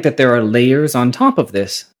 And I think that there are layers on top of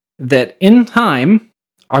this that in time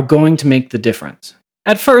are going to make the difference.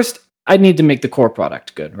 At first, I need to make the core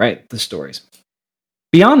product good, right? The stories.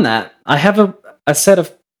 Beyond that, I have a set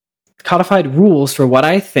of codified rules for what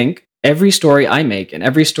I think every story I make and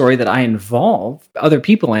every story that I involve other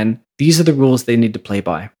people in, these are the rules they need to play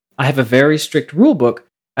by. I have a very strict rule book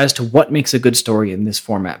as to what makes a good story in this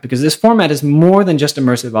format, because this format is more than just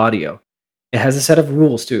immersive audio. It has a set of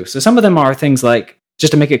rules too. So some of them are things like,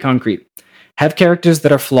 just to make it concrete, have characters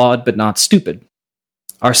that are flawed but not stupid,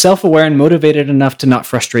 are self-aware and motivated enough to not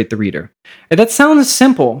frustrate the reader. And that sounds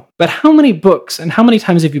simple, but how many books and how many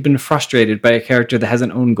times have you been frustrated by a character that has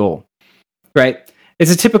an own goal, right?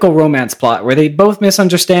 It's a typical romance plot where they both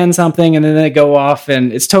misunderstand something and then they go off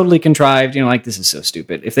and it's totally contrived. You know, like, this is so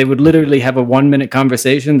stupid. If they would literally have a 1-minute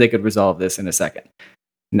conversation, they could resolve this in a second.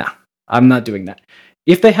 No, I'm not doing that.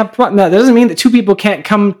 If they have, no, that doesn't mean that two people can't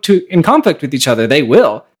come in conflict with each other. They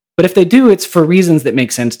will. But if they do, it's for reasons that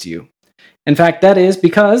make sense to you. In fact, that is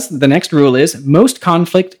because the next rule is most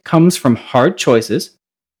conflict comes from hard choices,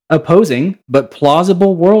 opposing but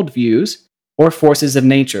plausible worldviews, or forces of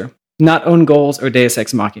nature, not own goals or deus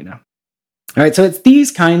ex machina. All right, so it's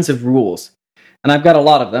these kinds of rules, and I've got a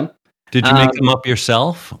lot of them. Did you make them up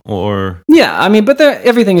yourself, or? Yeah, I mean, but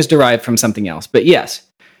everything is derived from something else. But yes,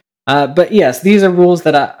 these are rules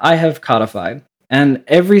that I have codified, and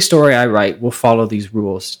every story I write will follow these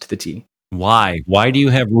rules to the T. Why? Why do you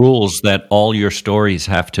have rules that all your stories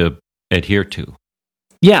have to adhere to?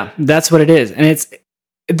 Yeah, that's what it is. And it's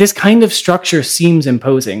this kind of structure seems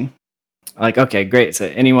imposing. Like, okay, great. So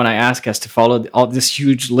anyone I ask has to follow all this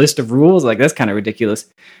huge list of rules. Like, that's kind of ridiculous.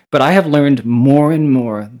 But I have learned more and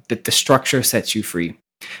more that the structure sets you free.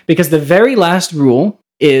 Because the very last rule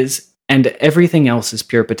is, and everything else is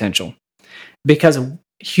pure potential. Because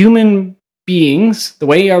human beings, the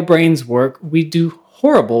way our brains work, we do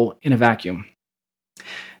horrible in a vacuum.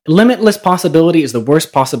 Limitless possibility is the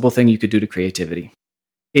worst possible thing you could do to creativity.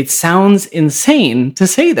 It sounds insane to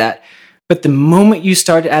say that, but the moment you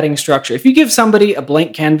start adding structure, if you give somebody a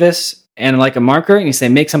blank canvas and like a marker and you say,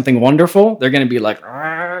 make something wonderful, they're going to be like,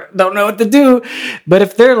 don't know what to do. But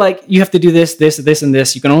if they're like, you have to do this, this, this, and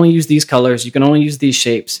this, you can only use these colors, you can only use these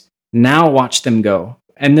shapes, now watch them go.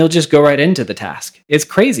 And they'll just go right into the task. It's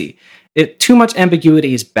crazy. Too much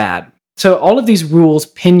ambiguity is bad. So all of these rules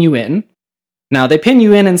pin you in. Now, they pin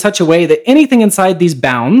you in such a way that anything inside these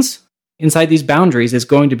boundaries, is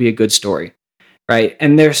going to be a good story, right?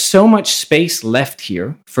 And there's so much space left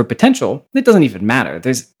here for potential, it doesn't even matter.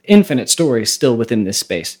 There's infinite stories still within this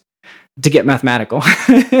space, to get mathematical.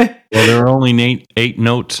 Well, there are only 8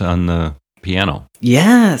 notes on the piano.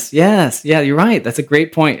 Yes. Yeah, you're right. That's a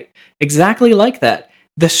great point. Exactly like that.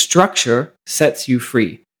 The structure sets you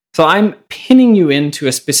free. So I'm pinning you into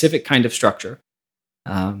a specific kind of structure.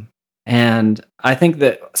 And I think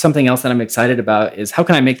that something else that I'm excited about is, how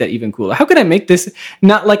can I make that even cooler? How can I make this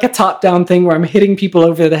not like a top-down thing where I'm hitting people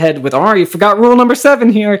over the head with, you forgot rule number 7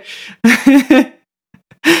 here.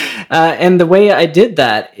 And the way I did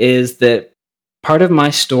that is that part of my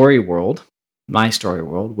story world,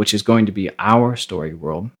 which is going to be our story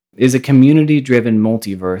world, is a community-driven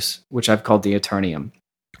multiverse, which I've called the Eternium.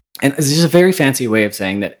 And this is a very fancy way of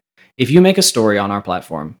saying that if you make a story on our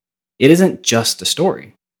platform, it isn't just a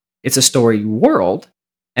story. It's a story world,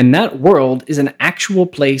 and that world is an actual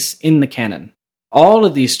place in the canon. All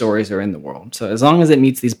of these stories are in the world. So as long as it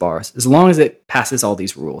meets these bars, as long as it passes all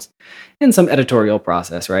these rules, in some editorial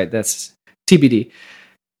process, right? That's TBD.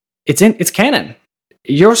 It's canon.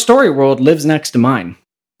 Your story world lives next to mine.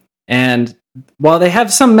 And while they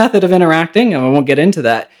have some method of interacting, and I won't get into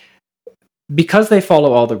that, because they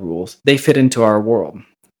follow all the rules, they fit into our world.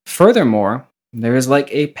 Furthermore, there is like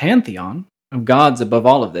a pantheon of gods above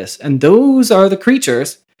all of this, and those are the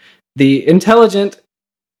creatures, the intelligent,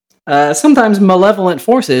 sometimes malevolent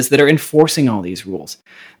forces that are enforcing all these rules.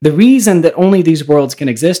 The reason that only these worlds can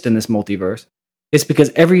exist in this multiverse is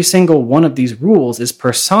because every single one of these rules is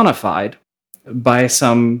personified by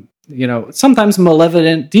some, sometimes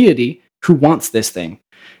malevolent deity who wants this thing.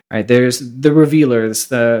 Right? There's the Revealers,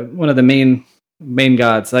 one of the main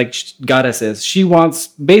gods, like goddesses. She wants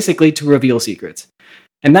basically to reveal secrets.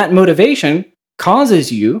 And that motivation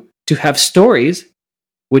causes you to have stories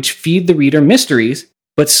which feed the reader mysteries,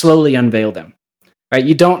 but slowly unveil them. Right?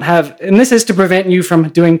 You don't have, and this is to prevent you from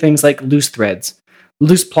doing things like loose threads,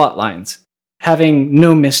 loose plot lines, having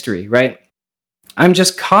no mystery, right? I'm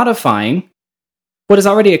just codifying what is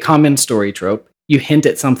already a common story trope. You hint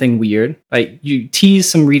at something weird, right? You tease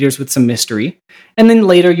some readers with some mystery, and then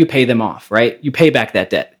later you pay them off, right? You pay back that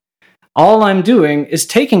debt. All I'm doing is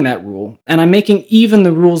taking that rule, and I'm making even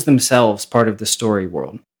the rules themselves part of the story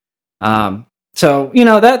world. So,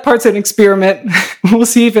 that part's an experiment. We'll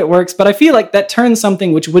see if it works, but I feel like that turns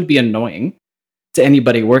something which would be annoying to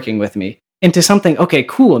anybody working with me into something, okay,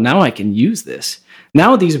 cool, now I can use this.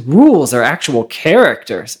 Now these rules are actual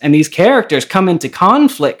characters, and these characters come into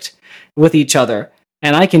conflict with each other,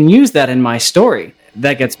 and I can use that in my story.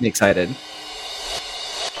 That gets me excited.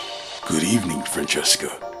 Good evening, Francesca.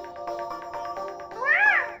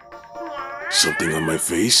 Something on my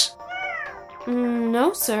face?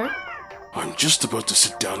 No, sir. I'm just about to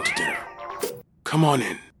sit down to dinner. Come on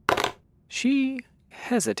in. She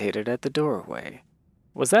hesitated at the doorway.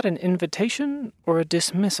 Was that an invitation or a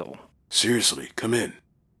dismissal? Seriously, come in.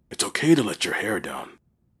 It's okay to let your hair down.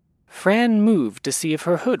 Fran moved to see if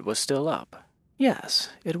her hood was still up. Yes,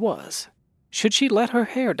 it was. Should she let her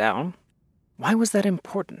hair down? Why was that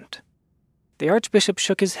important? The Archbishop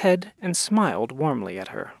shook his head and smiled warmly at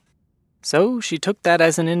her. So she took that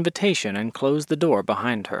as an invitation and closed the door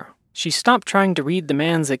behind her. She stopped trying to read the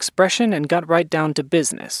man's expression and got right down to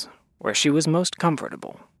business, where she was most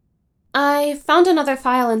comfortable. I found another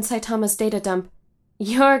file in Saitama's data dump.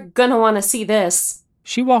 You're gonna want to see this.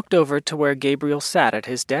 She walked over to where Gabriel sat at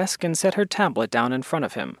his desk and set her tablet down in front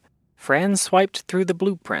of him. Fran swiped through the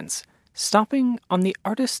blueprints, stopping on the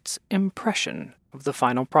artist's impression of the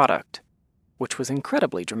final product, which was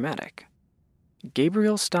incredibly dramatic.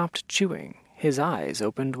 Gabriel stopped chewing, his eyes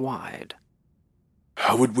opened wide.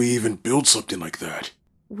 How would we even build something like that?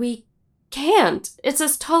 We can't. It's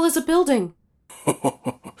as tall as a building.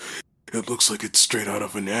 It looks like it's straight out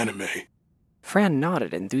of an anime. Fran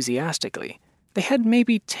nodded enthusiastically. They had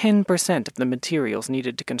maybe 10% of the materials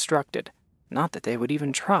needed to construct it. Not that they would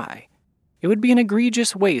even try. It would be an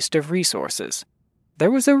egregious waste of resources.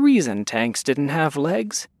 There was a reason tanks didn't have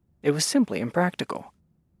legs. It was simply impractical.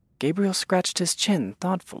 Gabriel scratched his chin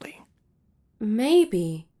thoughtfully.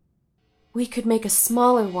 Maybe we could make a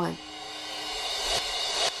smaller one.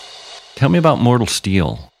 Tell me about Mortal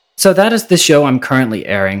Steel. So that is the show I'm currently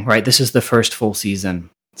airing, right? This is the first full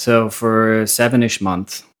season. So for 7-ish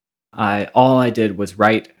months, all I did was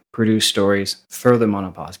write, produce stories, throw them on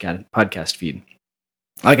a podcast feed.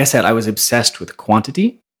 Like I said, I was obsessed with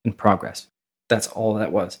quantity and progress. That's all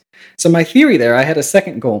that was. So my theory there, I had a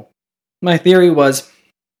second goal. My theory was,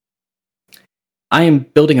 I am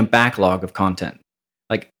building a backlog of content.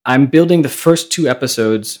 Like, I'm building the first 2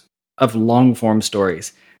 episodes of long-form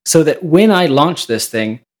stories so that when I launch this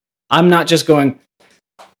thing, I'm not just going,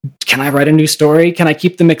 can I write a new story? Can I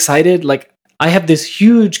keep them excited? Like, I have this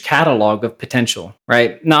huge catalog of potential,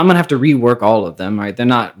 right? Now, I'm going to have to rework all of them, right? They're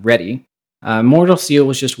not ready. Mortal Steel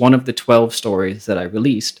was just one of the 12 stories that I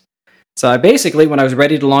released. So I basically, when I was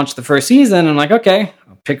ready to launch the first season, I'm like, okay,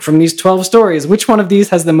 I'll pick from these 12 stories. Which one of these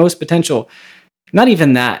has the most potential? Not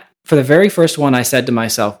even that. For the very first one, I said to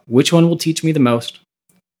myself, which one will teach me the most?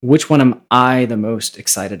 Which one am I the most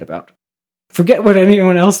excited about? Forget what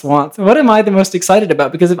anyone else wants. What am I the most excited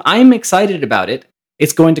about? Because if I'm excited about it,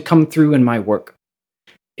 it's going to come through in my work.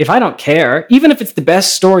 If I don't care, even if it's the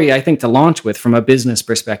best story I think to launch with from a business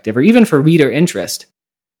perspective, or even for reader interest,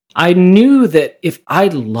 I knew that if I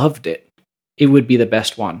loved it, it would be the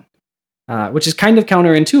best one, which is kind of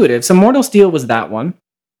counterintuitive. So Mortal Steel was that one.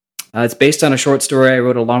 It's based on a short story I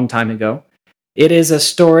wrote a long time ago. It is a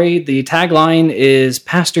story. The tagline is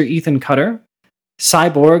Pastor Ethan Cutter,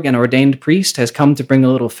 cyborg and ordained priest, has come to bring a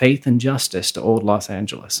little faith and justice to old Los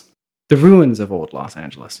Angeles. The ruins of old Los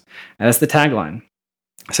Angeles. And that's the tagline.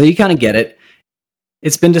 So you kind of get it.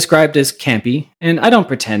 It's been described as campy, and I don't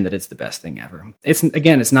pretend that it's the best thing ever.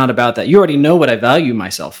 It's not about that. You already know what I value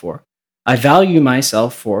myself for. I value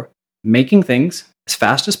myself for making things as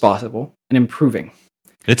fast as possible and improving.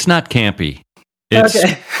 It's not campy. It's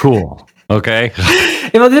cool. Okay.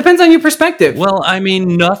 Well, it depends on your perspective. Well, I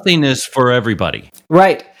mean, nothing is for everybody.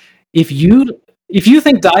 Right. If you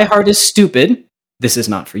think Die Hard is stupid, this is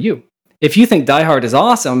not for you. If you think Die Hard is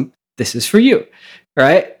awesome, this is for you.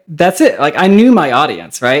 Right? That's it. Like, I knew my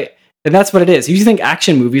audience, right? And that's what it is. If you think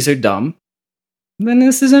action movies are dumb, then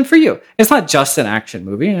this isn't for you. It's not just an action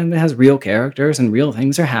movie, and it has real characters and real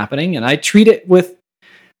things are happening. And I give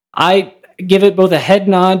it both a head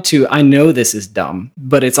nod to, I know this is dumb,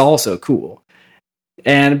 but it's also cool.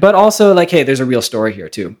 But also like, hey, there's a real story here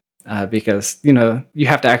too, because, you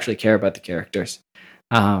have to actually care about the characters.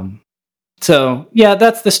 So yeah,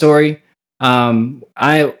 that's the story.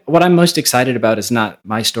 What I'm most excited about is not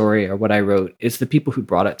my story or what I wrote. It's the people who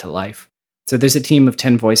brought it to life. So there's a team of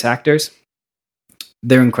 10 voice actors.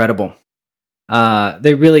 They're incredible.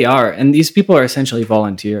 They really are. And these people are essentially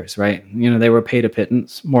volunteers, right? They were paid a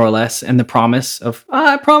pittance, more or less, and the promise of,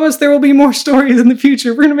 I promise there will be more stories in the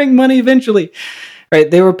future. We're going to make money eventually, right?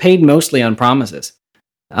 They were paid mostly on promises.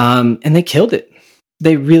 And they killed it.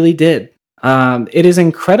 They really did. It is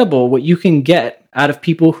incredible what you can get out of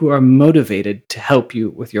people who are motivated to help you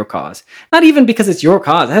with your cause. Not even because it's your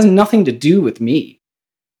cause. It has nothing to do with me.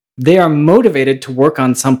 They are motivated to work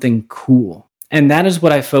on something cool. And that is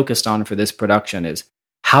what I focused on for this production is,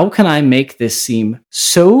 how can I make this seem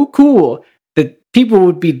so cool that people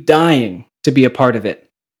would be dying to be a part of it?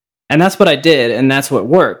 And that's what I did, and that's what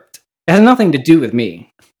worked. It has nothing to do with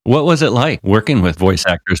me. What was it like working with voice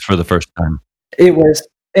actors for the first time? It was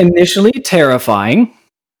initially terrifying.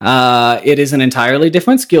 It is an entirely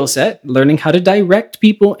different skill set, learning how to direct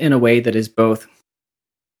people in a way that is both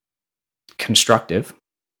constructive.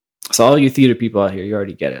 So all you theater people out here, you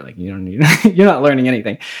already get it. Like, you don't need, you're not learning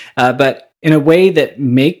anything, but in a way that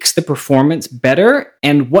makes the performance better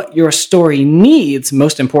and what your story needs.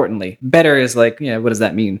 Most importantly, better is like, what does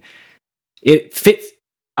that mean? It fits.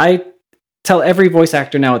 I tell every voice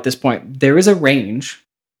actor now at this point, there is a range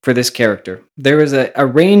for this character. There is a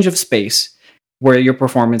range of space where your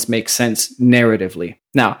performance makes sense narratively.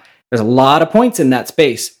 Now, there's a lot of points in that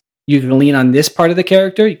space. You can lean on this part of the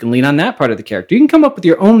character. You can lean on that part of the character. You can come up with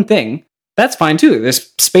your own thing. That's fine too.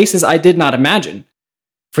 There's spaces I did not imagine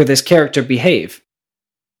for this character behave.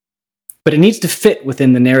 But it needs to fit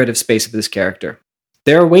within the narrative space of this character.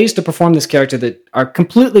 There are ways to perform this character that are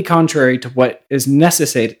completely contrary to what is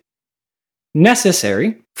necessary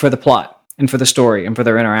for the plot and for the story and for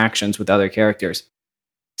their interactions with other characters.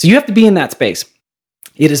 So you have to be in that space.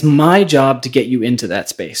 It is my job to get you into that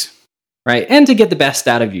space, right? And to get the best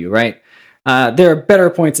out of you, right? There are better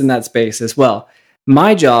points in that space as well.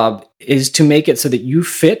 My job is to make it so that you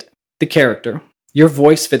fit the character. Your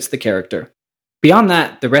voice fits the character. Beyond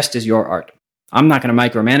that, the rest is your art. I'm not going to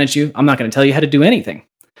micromanage you. I'm not going to tell you how to do anything.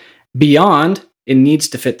 Beyond, it needs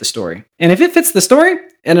to fit the story. And if it fits the story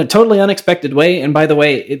in a totally unexpected way, and by the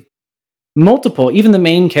way, even the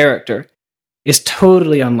main character is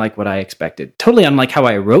totally unlike what I expected, totally unlike how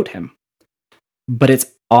I wrote him. But it's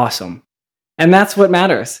awesome. And that's what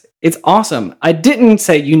matters. It's awesome. I didn't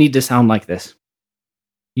say you need to sound like this.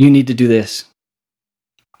 You need to do this.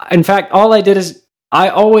 In fact, all I did is I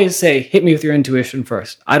always say, hit me with your intuition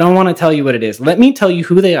first. I don't want to tell you what it is. Let me tell you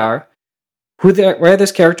who they are, where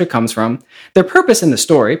this character comes from, their purpose in the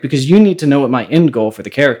story, because you need to know what my end goal for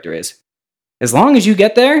the character is. As long as you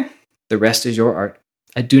get there, the rest is your art.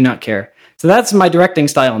 I do not care. So that's my directing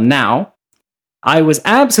style now. I was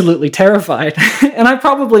absolutely terrified, and I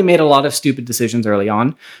probably made a lot of stupid decisions early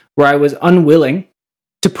on where I was unwilling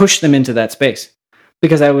to push them into that space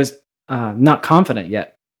because I was not confident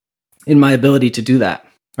yet in my ability to do that,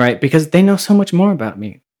 right? Because they know so much more about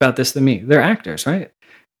this than me. They're actors, right?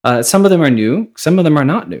 Some of them are new, some of them are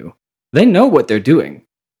not new. They know what they're doing.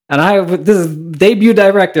 And this is debut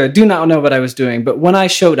director, I do not know what I was doing. But when I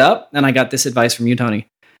showed up, and I got this advice from you, Tony,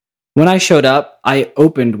 when I showed up, I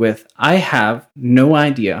opened with, I have no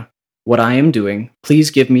idea what I am doing.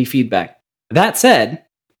 Please give me feedback. That said,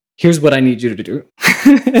 here's what I need you to do.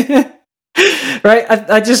 Right?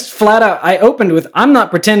 I just flat out, I opened with, I'm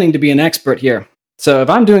not pretending to be an expert here. So if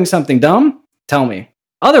I'm doing something dumb, tell me.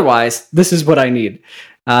 Otherwise, this is what I need.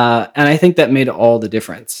 And I think that made all the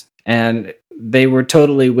difference. And they were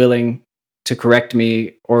totally willing to correct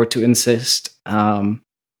me or to insist And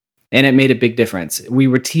it made a big difference. We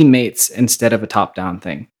were teammates instead of a top-down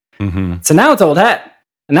thing. Mm-hmm. So now it's old hat.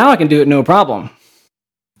 And now I can do it no problem.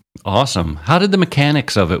 Awesome. How did the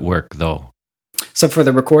mechanics of it work, though? So for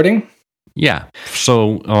the recording? Yeah.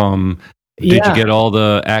 So did you get all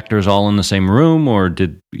the actors all in the same room, or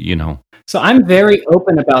did, So I'm very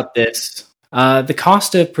open about this. The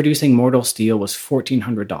cost of producing Mortal Steel was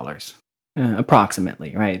 $1,400.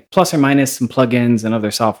 Approximately, right? Plus or minus some plugins and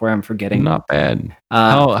other software I'm forgetting. Not bad.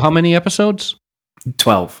 How many episodes?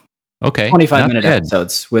 12. Okay. 25-minute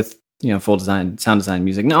episodes with, full design, sound design,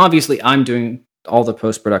 music. Now, obviously, I'm doing all the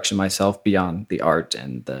post-production myself beyond the art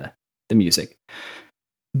and the music.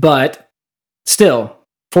 But still,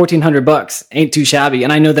 $1,400 ain't too shabby.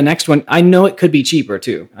 And I know the next one, I know it could be cheaper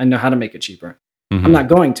too. I know how to make it cheaper. Mm-hmm. I'm not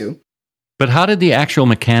going to. But how did the actual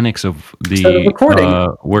mechanics of the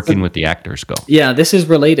recording, working with the actors go? Yeah, this is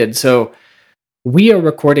related. So we are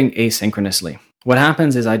recording asynchronously. What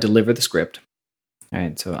happens is I deliver the script. All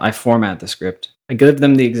right, so I format the script. I give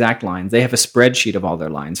them the exact lines. They have a spreadsheet of all their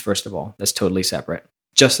lines, first of all. That's totally separate,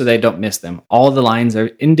 just so they don't miss them. All the lines are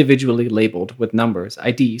individually labeled with numbers,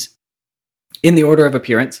 IDs, in the order of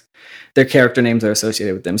appearance. Their character names are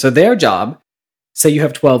associated with them. So their job, say you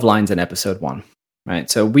have 12 lines in episode 1.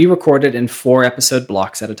 Right, so we recorded in 4 episode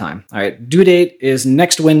blocks at a time. All right, due date is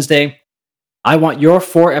next Wednesday. I want your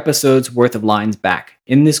 4 episodes worth of lines back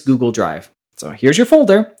in this Google Drive. So here's your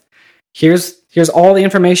folder. Here's all the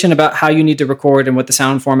information about how you need to record and what the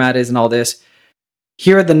sound format is and all this.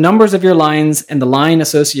 Here are the numbers of your lines and the line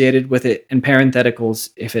associated with it and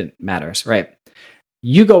parentheticals if it matters, right?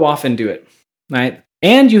 You go off and do it, right?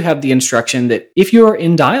 And you have the instruction that if you are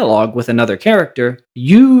in dialogue with another character,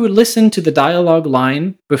 you listen to the dialogue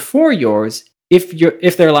line before yours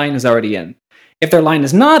if their line is already in. If their line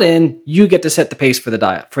is not in, you get to set the pace for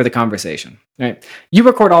the conversation. Right? You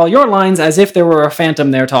record all your lines as if there were a phantom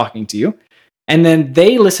there talking to you, and then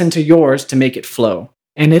they listen to yours to make it flow.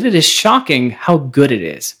 And it is shocking how good it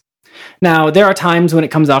is. Now, there are times when it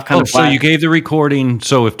comes off kind of flat. So you gave the recording.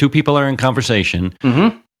 So if 2 people are in conversation,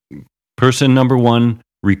 Mm-hmm. person number 1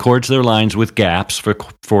 records their lines with gaps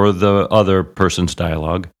for the other person's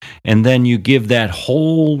dialogue, and then you give that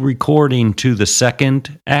whole recording to the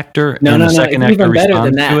second actor, and the second actor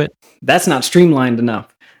responds to it? That's not streamlined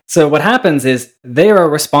enough. So what happens is they are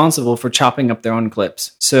responsible for chopping up their own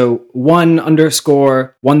clips. So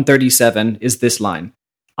 1_137 is this line.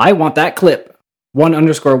 I want that clip,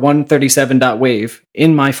 1_137.wave,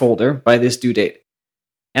 in my folder by this due date.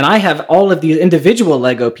 And I have all of these individual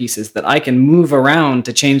Lego pieces that I can move around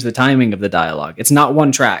to change the timing of the dialogue. It's not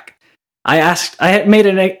one track. I had made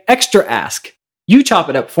an extra ask. You chop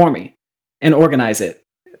it up for me and organize it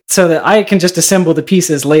so that I can just assemble the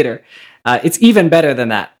pieces later. It's even better than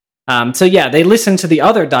that. So yeah, they listen to the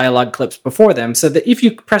other dialogue clips before them so that if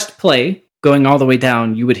you pressed play, going all the way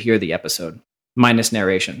down, you would hear the episode, minus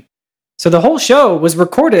narration. So the whole show was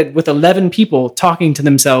recorded with 11 people talking to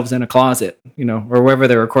themselves in a closet, or wherever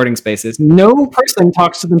their recording space is. No person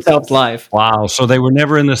talks to themselves live. Wow, so they were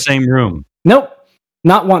never in the same room. Nope,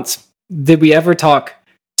 not once did we ever talk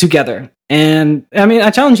together. And I mean,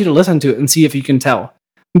 I challenge you to listen to it and see if you can tell.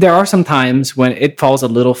 There are some times when it falls a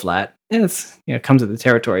little flat. It comes with the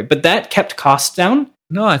territory, but that kept costs down.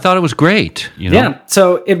 No, I thought it was great. Yeah,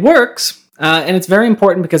 so it works. And it's very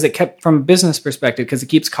important because it kept, from a business perspective, because it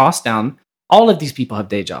keeps costs down. All of these people have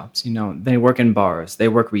day jobs. They work in bars, they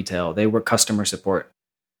work retail, they work customer support.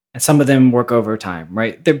 And some of them work overtime,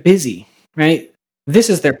 right? They're busy, right? This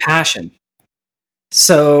is their passion.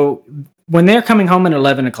 So when they're coming home at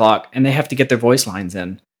 11 o'clock and they have to get their voice lines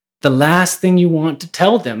in, the last thing you want to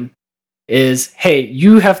tell them is, hey,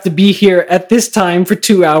 you have to be here at this time for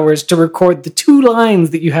 2 hours to record the 2 lines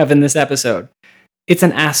that you have in this episode. It's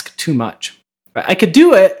an ask too much. I could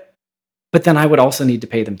do it, but then I would also need to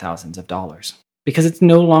pay them thousands of dollars because it's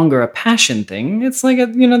no longer a passion thing. It's like,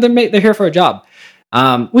 they're here for a job,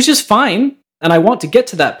 which is fine. And I want to get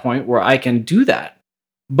to that point where I can do that.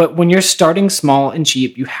 But when you're starting small and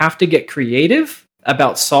cheap, you have to get creative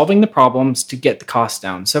about solving the problems to get the costs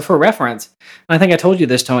down. So for reference, and I think I told you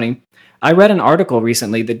this, Tony, I read an article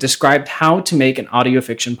recently that described how to make an audio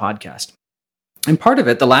fiction podcast. And part of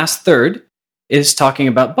it, the last third, is talking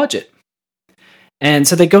about budget. And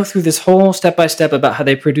so they go through this whole step-by-step about how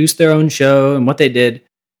they produced their own show and what they did.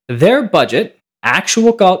 Their budget,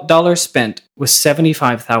 actual dollars spent, was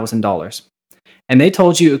 $75,000. And they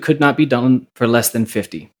told you it could not be done for less than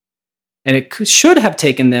 $50,000. And it should have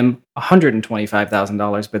taken them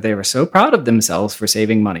 $125,000, but they were so proud of themselves for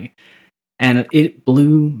saving money. And it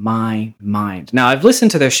blew my mind. Now, I've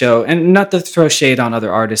listened to their show, and not to throw shade on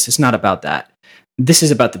other artists, it's not about that. This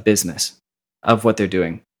is about the business. of what they're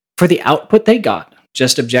doing. For the output they got,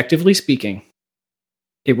 just objectively speaking,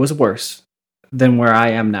 it was worse than where I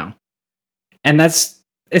am now. And it's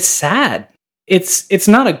sad. It's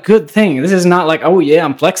not a good thing. This is not like, oh yeah,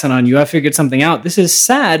 I'm flexing on you, I figured something out. This is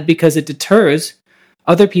sad because it deters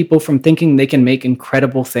other people from thinking they can make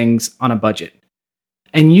incredible things on a budget.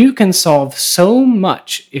 And you can solve so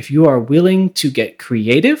much if you are willing to get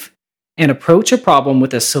creative and approach a problem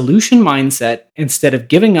with a solution mindset instead of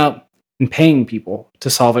giving up and paying people to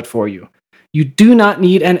solve it for you. You do not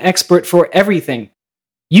need an expert for everything.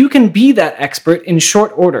 You can be that expert in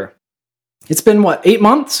short order. It's been, 8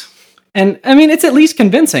 months? And I mean, it's at least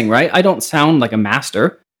convincing, right? I don't sound like a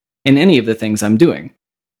master in any of the things I'm doing,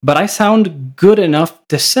 but I sound good enough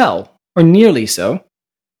to sell, or nearly so.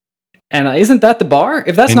 And isn't that the bar?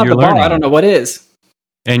 If that's not the bar, I don't know what is.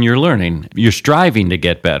 And you're learning. You're striving to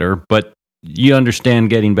get better, but you understand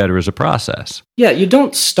getting better as a process. Yeah, you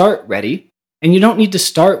don't start ready, and you don't need to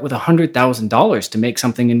start with $100,000 to make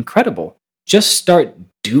something incredible. Just start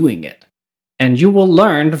doing it. And you will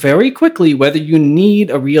learn very quickly whether you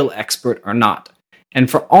need a real expert or not. And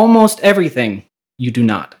for almost everything, you do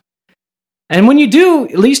not. And when you do,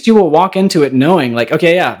 at least you will walk into it knowing, like,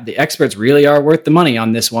 okay, yeah, the experts really are worth the money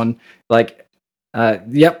on this one. Like,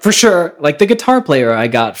 yep, for sure. Like the guitar player I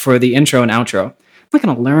got for the intro and outro. I'm not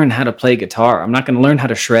going to learn how to play guitar. I'm not going to learn how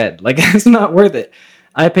to shred. Like, it's not worth it.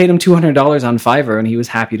 I paid him $200 on Fiverr, and he was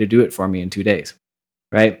happy to do it for me in 2 days.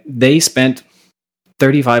 Right? They spent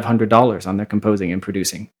 $3,500 on their composing and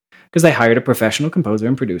producing because they hired a professional composer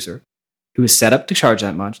and producer who was set up to charge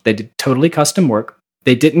that much. They did totally custom work.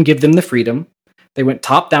 They didn't give them the freedom. They went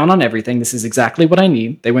top down on everything. This is exactly what I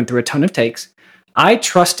need. They went through a ton of takes. I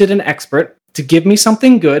trusted an expert to give me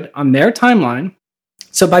something good on their timeline.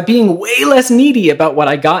 So by being way less needy about what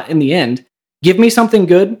I got in the end, give me something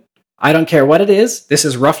good. I don't care what it is. This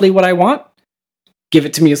is roughly what I want. Give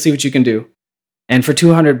it to me and see what you can do. And for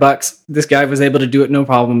 $200, this guy was able to do it no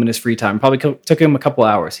problem in his free time. Probably took him a couple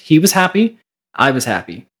hours. He was happy. I was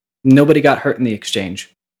happy. Nobody got hurt in the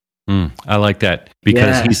exchange. I like that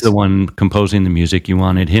because he's the one composing the music. You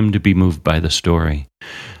wanted him to be moved by the story.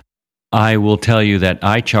 I will tell you that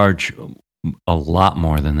I charge a lot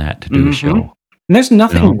more than that to do a show. And there's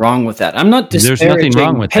nothing wrong with that. I'm not disparaging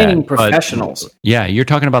paying professionals. Yeah, you're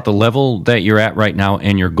talking about the level that you're at right now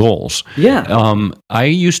and your goals. Yeah. I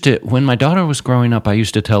used to, when my daughter was growing up, I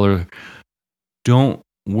used to tell her, don't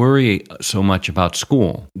worry so much about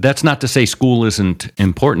school. That's not to say school isn't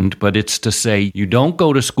important, but it's to say you don't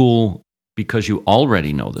go to school because you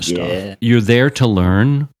already know the stuff. Yeah. You're there to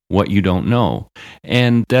learn what you don't know.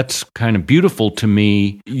 And that's kind of beautiful to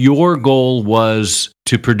me. Your goal was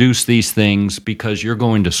to produce these things because you're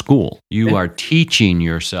going to school. You are teaching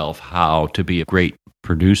yourself how to be a great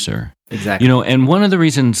producer. Exactly. And one of the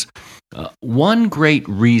reasons, one great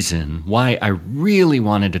reason why I really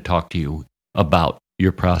wanted to talk to you about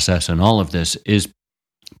your process and all of this is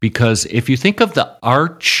because if you think of the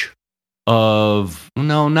arch of,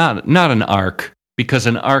 no, not an arc, because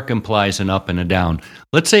an arc implies an up and a down.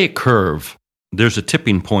 Let's say a curve. There's a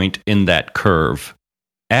tipping point in that curve.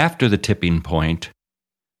 After the tipping point,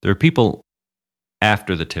 there are people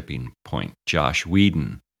after the tipping point. Josh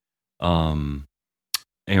Whedon, Aaron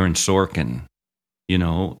Sorkin,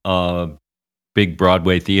 big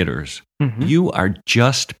Broadway theaters. Mm-hmm. You are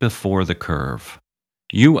just before the curve.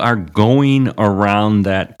 You are going around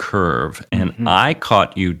that curve, and I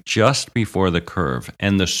caught you just before the curve.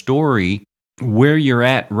 And the story where you're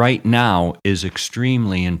at right now is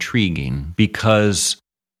extremely intriguing because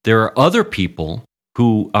there are other people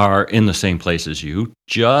who are in the same place as you,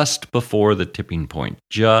 just before the tipping point,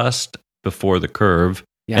 just before the curve,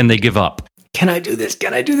 and they give up. Can I do this?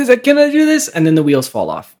 Can I do this? Can I do this? And then the wheels fall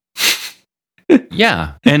off.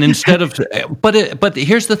 Yeah, and instead of, but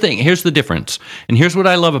here's the thing, here's the difference, and here's what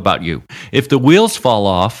I love about you. If the wheels fall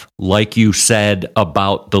off, like you said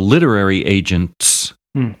about the literary agents,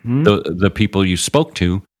 the people you spoke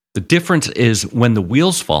to, the difference is when the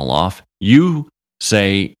wheels fall off, you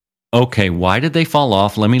say, okay, why did they fall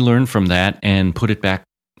off? Let me learn from that and put it back.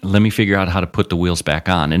 Let me figure out how to put the wheels back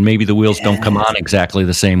on. And maybe the wheels don't come on exactly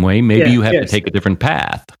the same way. Maybe you have to take a different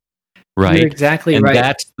path, right? You're exactly right. And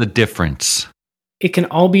that's the difference. It can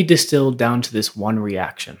all be distilled down to this one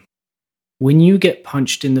reaction. When you get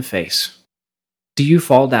punched in the face, do you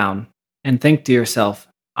fall down and think to yourself,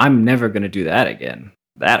 I'm never going to do that again?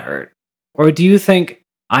 That hurt. Or do you think,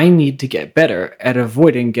 I need to get better at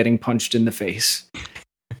avoiding getting punched in the face?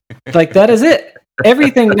 Like, that is it.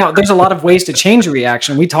 Everything. Now, there's a lot of ways to change a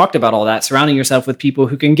reaction. We talked about all that, surrounding yourself with people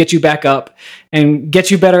who can get you back up and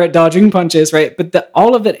get you better at dodging punches, right? But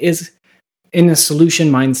all of it is in a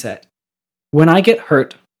solution mindset. when I get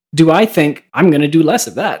hurt, do I think I'm going to do less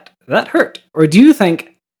of that? That hurt. Or do you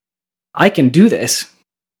think I can do this?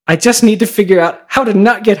 I just need to figure out how to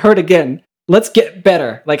not get hurt again. Let's get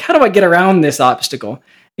better. Like, how do I get around this obstacle?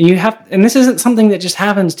 And this isn't something that just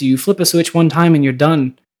happens to you. Flip a switch one time and you're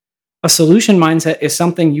done. A solution mindset is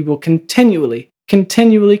something you will continually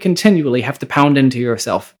have to pound into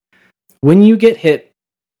yourself. When you get hit,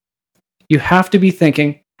 you have to be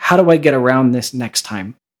thinking, how do I get around this next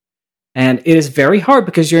time? And it is very hard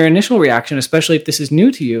because your initial reaction, especially if this is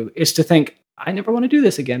new to you, is to think, I never want to do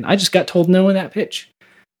this again. I just got told no in that pitch.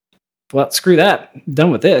 Well, screw that. I'm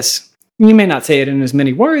done with this. You may not say it in as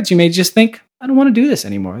many words. You may just think, I don't want to do this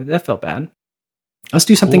anymore. That felt bad. Let's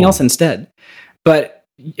do something else instead. But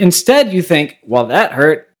instead you think, well, that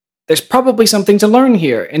hurt. There's probably something to learn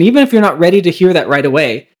here. And even if you're not ready to hear that right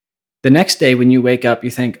away, the next day when you wake up,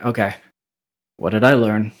 you think, okay, what did I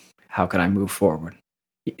learn? How can I move forward?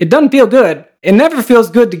 It doesn't feel good. It never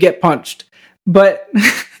feels good to get punched. But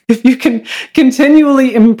if you can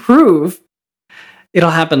continually improve,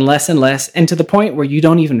 it'll happen less and less, and to the point where you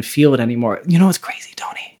don't even feel it anymore. You know what's crazy,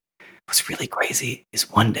 Tony? What's really crazy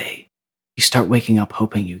is one day you start waking up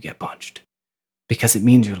hoping you get punched because it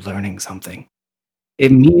means you're learning something.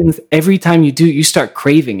 It means every time you do, you start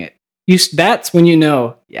craving it. That's when you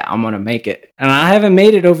know, yeah, I'm going to make it. And I haven't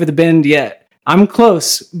made it over the bend yet. I'm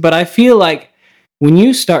close, but I feel like when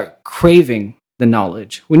you start craving the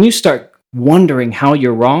knowledge, when you start wondering how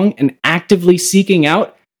you're wrong and actively seeking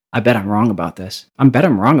out, I bet I'm wrong about this. I bet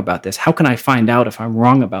I'm wrong about this. How can I find out if I'm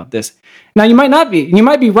wrong about this? Now, you might not be. You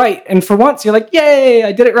might be right. And for once, you're like, yay,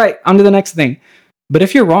 I did it right. On to the next thing. But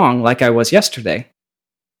if you're wrong, like I was yesterday,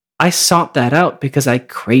 I sought that out because I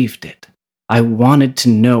craved it. I wanted to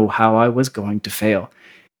know how I was going to fail.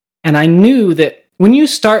 And I knew that when you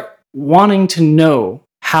start wanting to know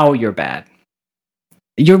how you're bad,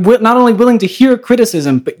 you're not only willing to hear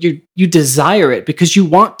criticism, but you desire it because you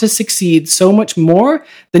want to succeed so much more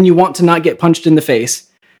than you want to not get punched in the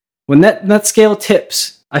face. When that scale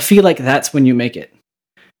tips, I feel like that's when you make it.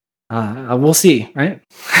 We'll see, right?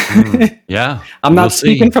 Yeah. I'm not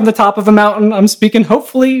speaking from the top of a mountain. I'm speaking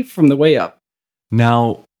hopefully from the way up.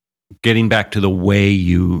 Now, getting back to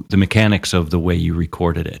the mechanics of the way you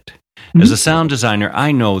recorded it. Mm-hmm. As a sound designer,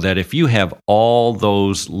 I know that if you have all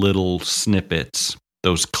those little snippets,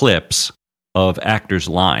 those clips of actors'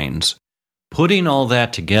 lines, putting all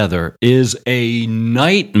that together is a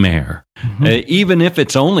nightmare. Mm-hmm. Even if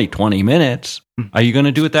it's only 20 minutes. Are you going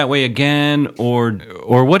to do it that way again? Or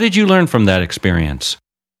what did you learn from that experience?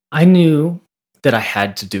 I knew that I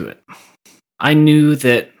had to do it. I knew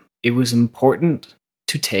that it was important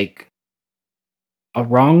to take a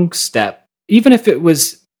wrong step, even if it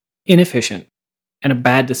was inefficient and a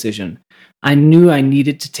bad decision. I knew I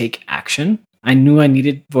needed to take action. I knew I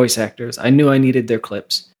needed voice actors. I knew I needed their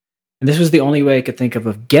clips. And this was the only way I could think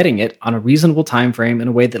of getting it on a reasonable time frame in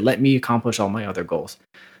a way that let me accomplish all my other goals.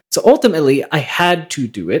 So ultimately, I had to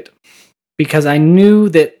do it because I knew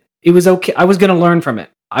that it was okay. I was going to learn from it.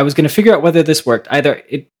 I was going to figure out whether this worked. Either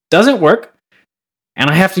it doesn't work, and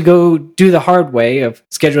I have to go do the hard way of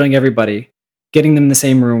scheduling everybody, getting them in the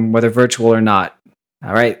same room, whether virtual or not.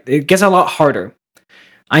 All right, it gets a lot harder.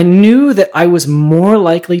 I knew that I was more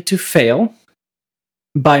likely to fail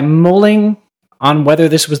by mulling on whether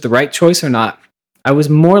this was the right choice or not. I was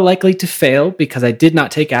more likely to fail because I did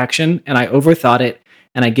not take action and I overthought it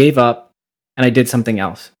and I gave up and I did something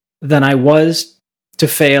else than I was to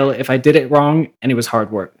fail if I did it wrong and it was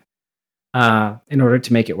hard work in order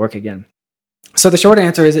to make it work again. So the short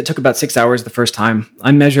answer is it took about 6 hours the first time.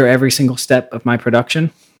 I measure every single step of my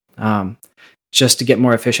production just to get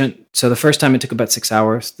more efficient. So the first time it took about 6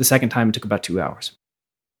 hours. The second time it took about 2 hours.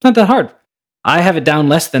 Not that hard. I have it down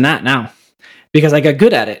less than that now because I got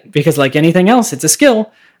good at it. Because like anything else, it's a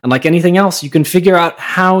skill. And like anything else, you can figure out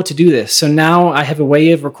how to do this. So now I have a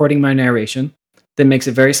way of recording my narration that makes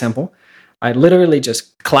it very simple. I literally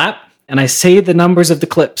just clap and I say the numbers of the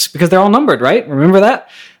clips because they're all numbered, right? Remember that?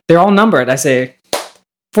 They're all numbered. I say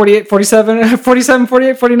 48, 47, 47,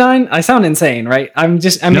 48, 49. I sound insane, right?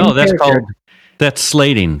 No, that's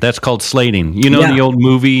slating. That's called slating. You know, the old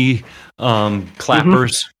movie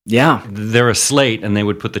clappers? Mm-hmm. Yeah. They're a slate and they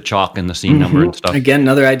would put the chalk in the scene number and stuff. Again,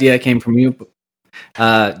 another idea came from you.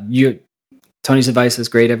 Tony's advice is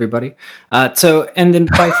great, everybody. And then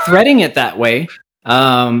by threading it that way,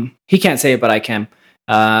 he can't say it, but I can.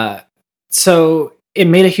 So it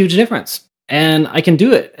made a huge difference and I can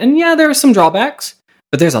do it. And yeah, there are some drawbacks,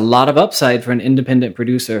 but there's a lot of upside for an independent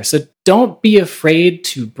producer. So don't be afraid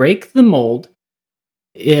to break the mold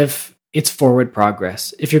if it's forward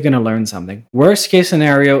progress, if you're going to learn something. Worst case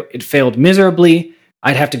scenario, it failed miserably.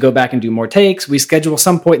 I'd have to go back and do more takes. We schedule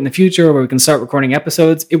some point in the future where we can start recording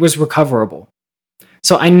episodes. It was recoverable.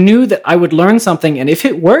 So I knew that I would learn something, and if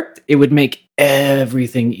it worked, it would make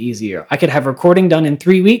everything easier. I could have recording done in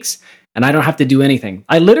 3 weeks, and I don't have to do anything.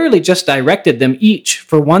 I literally just directed them each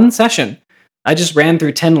for one session. I just ran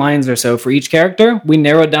through 10 lines or so for each character. We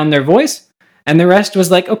narrowed down their voice, and the rest was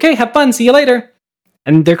like, okay, have fun, see you later.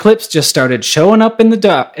 And their clips just started showing up in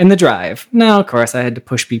the drive. Now, of course, I had to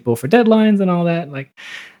push people for deadlines and all that.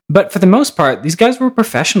 But for the most part, these guys were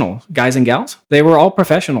professional, guys and gals. They were all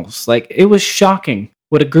professionals. It was shocking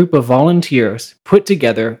what a group of volunteers put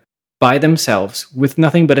together by themselves with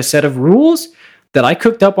nothing but a set of rules that I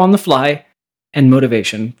cooked up on the fly and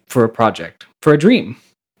motivation for a project, for a dream.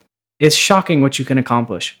 It's shocking what you can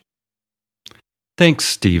accomplish. Thanks,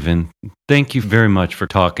 Stephen. Thank you very much for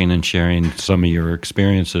talking and sharing some of your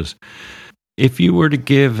experiences. If you were to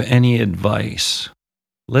give any advice,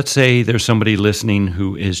 let's say there's somebody listening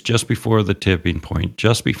who is just before the tipping point,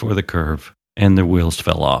 just before the curve, and their wheels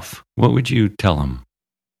fell off, what would you tell them?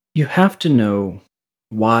 You have to know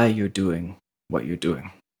why you're doing what you're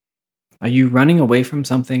doing. Are you running away from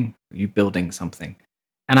something? Are you building something?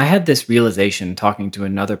 And I had this realization talking to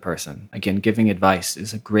another person. Again, giving advice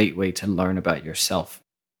is a great way to learn about yourself.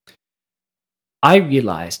 I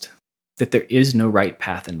realized that there is no right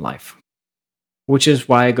path in life, which is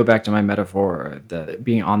why I go back to my metaphor, the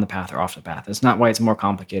being on the path or off the path. It's not why it's more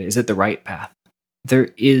complicated. Is it the right path?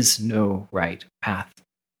 There is no right path.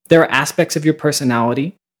 There are aspects of your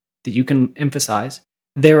personality that you can emphasize.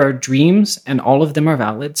 There are dreams, and all of them are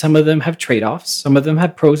valid. Some of them have trade-offs. Some of them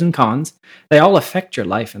have pros and cons. They all affect your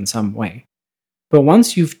life in some way. But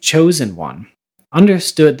once you've chosen one,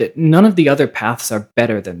 understood that none of the other paths are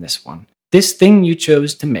better than this one, this thing you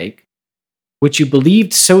chose to make, which you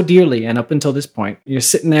believed so dearly, and up until this point, you're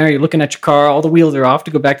sitting there, you're looking at your car, all the wheels are off,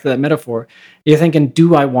 to go back to that metaphor, you're thinking,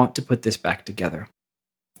 do I want to put this back together?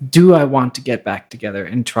 Do I want to get back together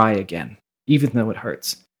and try again, even though it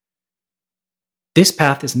hurts? This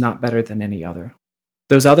path is not better than any other.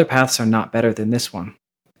 Those other paths are not better than this one.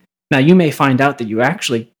 Now, you may find out that you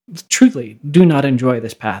actually, truly, do not enjoy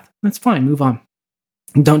this path. That's fine, move on.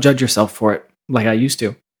 Don't judge yourself for it like I used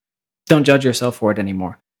to. Don't judge yourself for it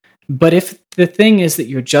anymore. But if the thing is that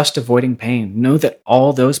you're just avoiding pain, know that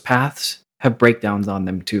all those paths have breakdowns on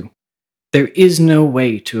them too. There is no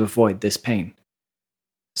way to avoid this pain.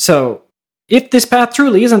 So, if this path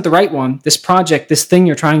truly isn't the right one, this project, this thing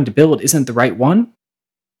you're trying to build isn't the right one,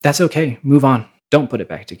 that's okay. Move on. Don't put it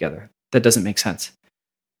back together. That doesn't make sense.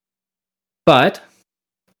 But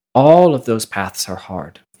all of those paths are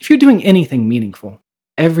hard. If you're doing anything meaningful,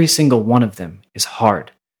 every single one of them is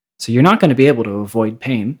hard. So you're not going to be able to avoid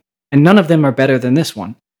pain, and none of them are better than this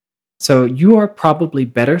one. So you are probably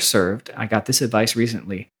better served, I got this advice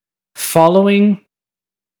recently, following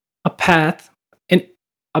a path,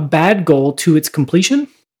 a bad goal to its completion,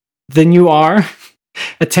 than you are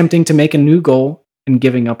attempting to make a new goal and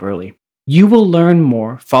giving up early. You will learn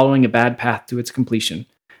more following a bad path to its completion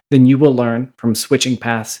than you will learn from switching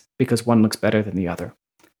paths because one looks better than the other.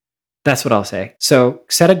 That's what I'll say. So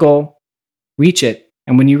set a goal, reach it,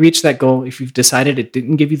 and when you reach that goal, if you've decided it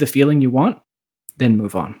didn't give you the feeling you want, then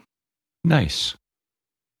move on. Nice.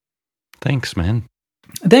 Thanks, man.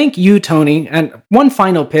 Thank you, Tony. And one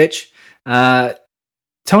final pitch.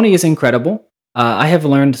 Tony is incredible. I have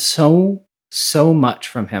learned so much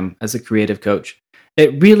from him as a creative coach.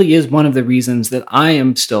 It really is one of the reasons that I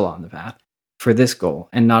am still on the path for this goal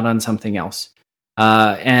and not on something else.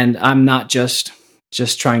 And I'm not just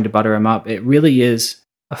trying to butter him up. It really is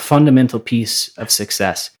a fundamental piece of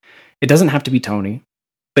success. It doesn't have to be Tony,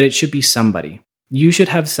 but it should be somebody. You should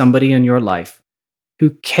have somebody in your life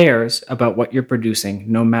who cares about what you're producing,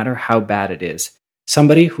 no matter how bad it is.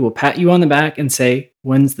 Somebody who will pat you on the back and say,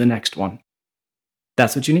 when's the next one?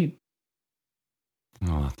 That's what you need.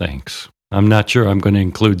 Oh, thanks. I'm not sure I'm going to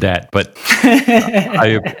include that, but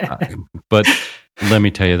but let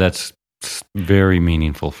me tell you, that's very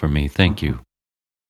meaningful for me. Thank you.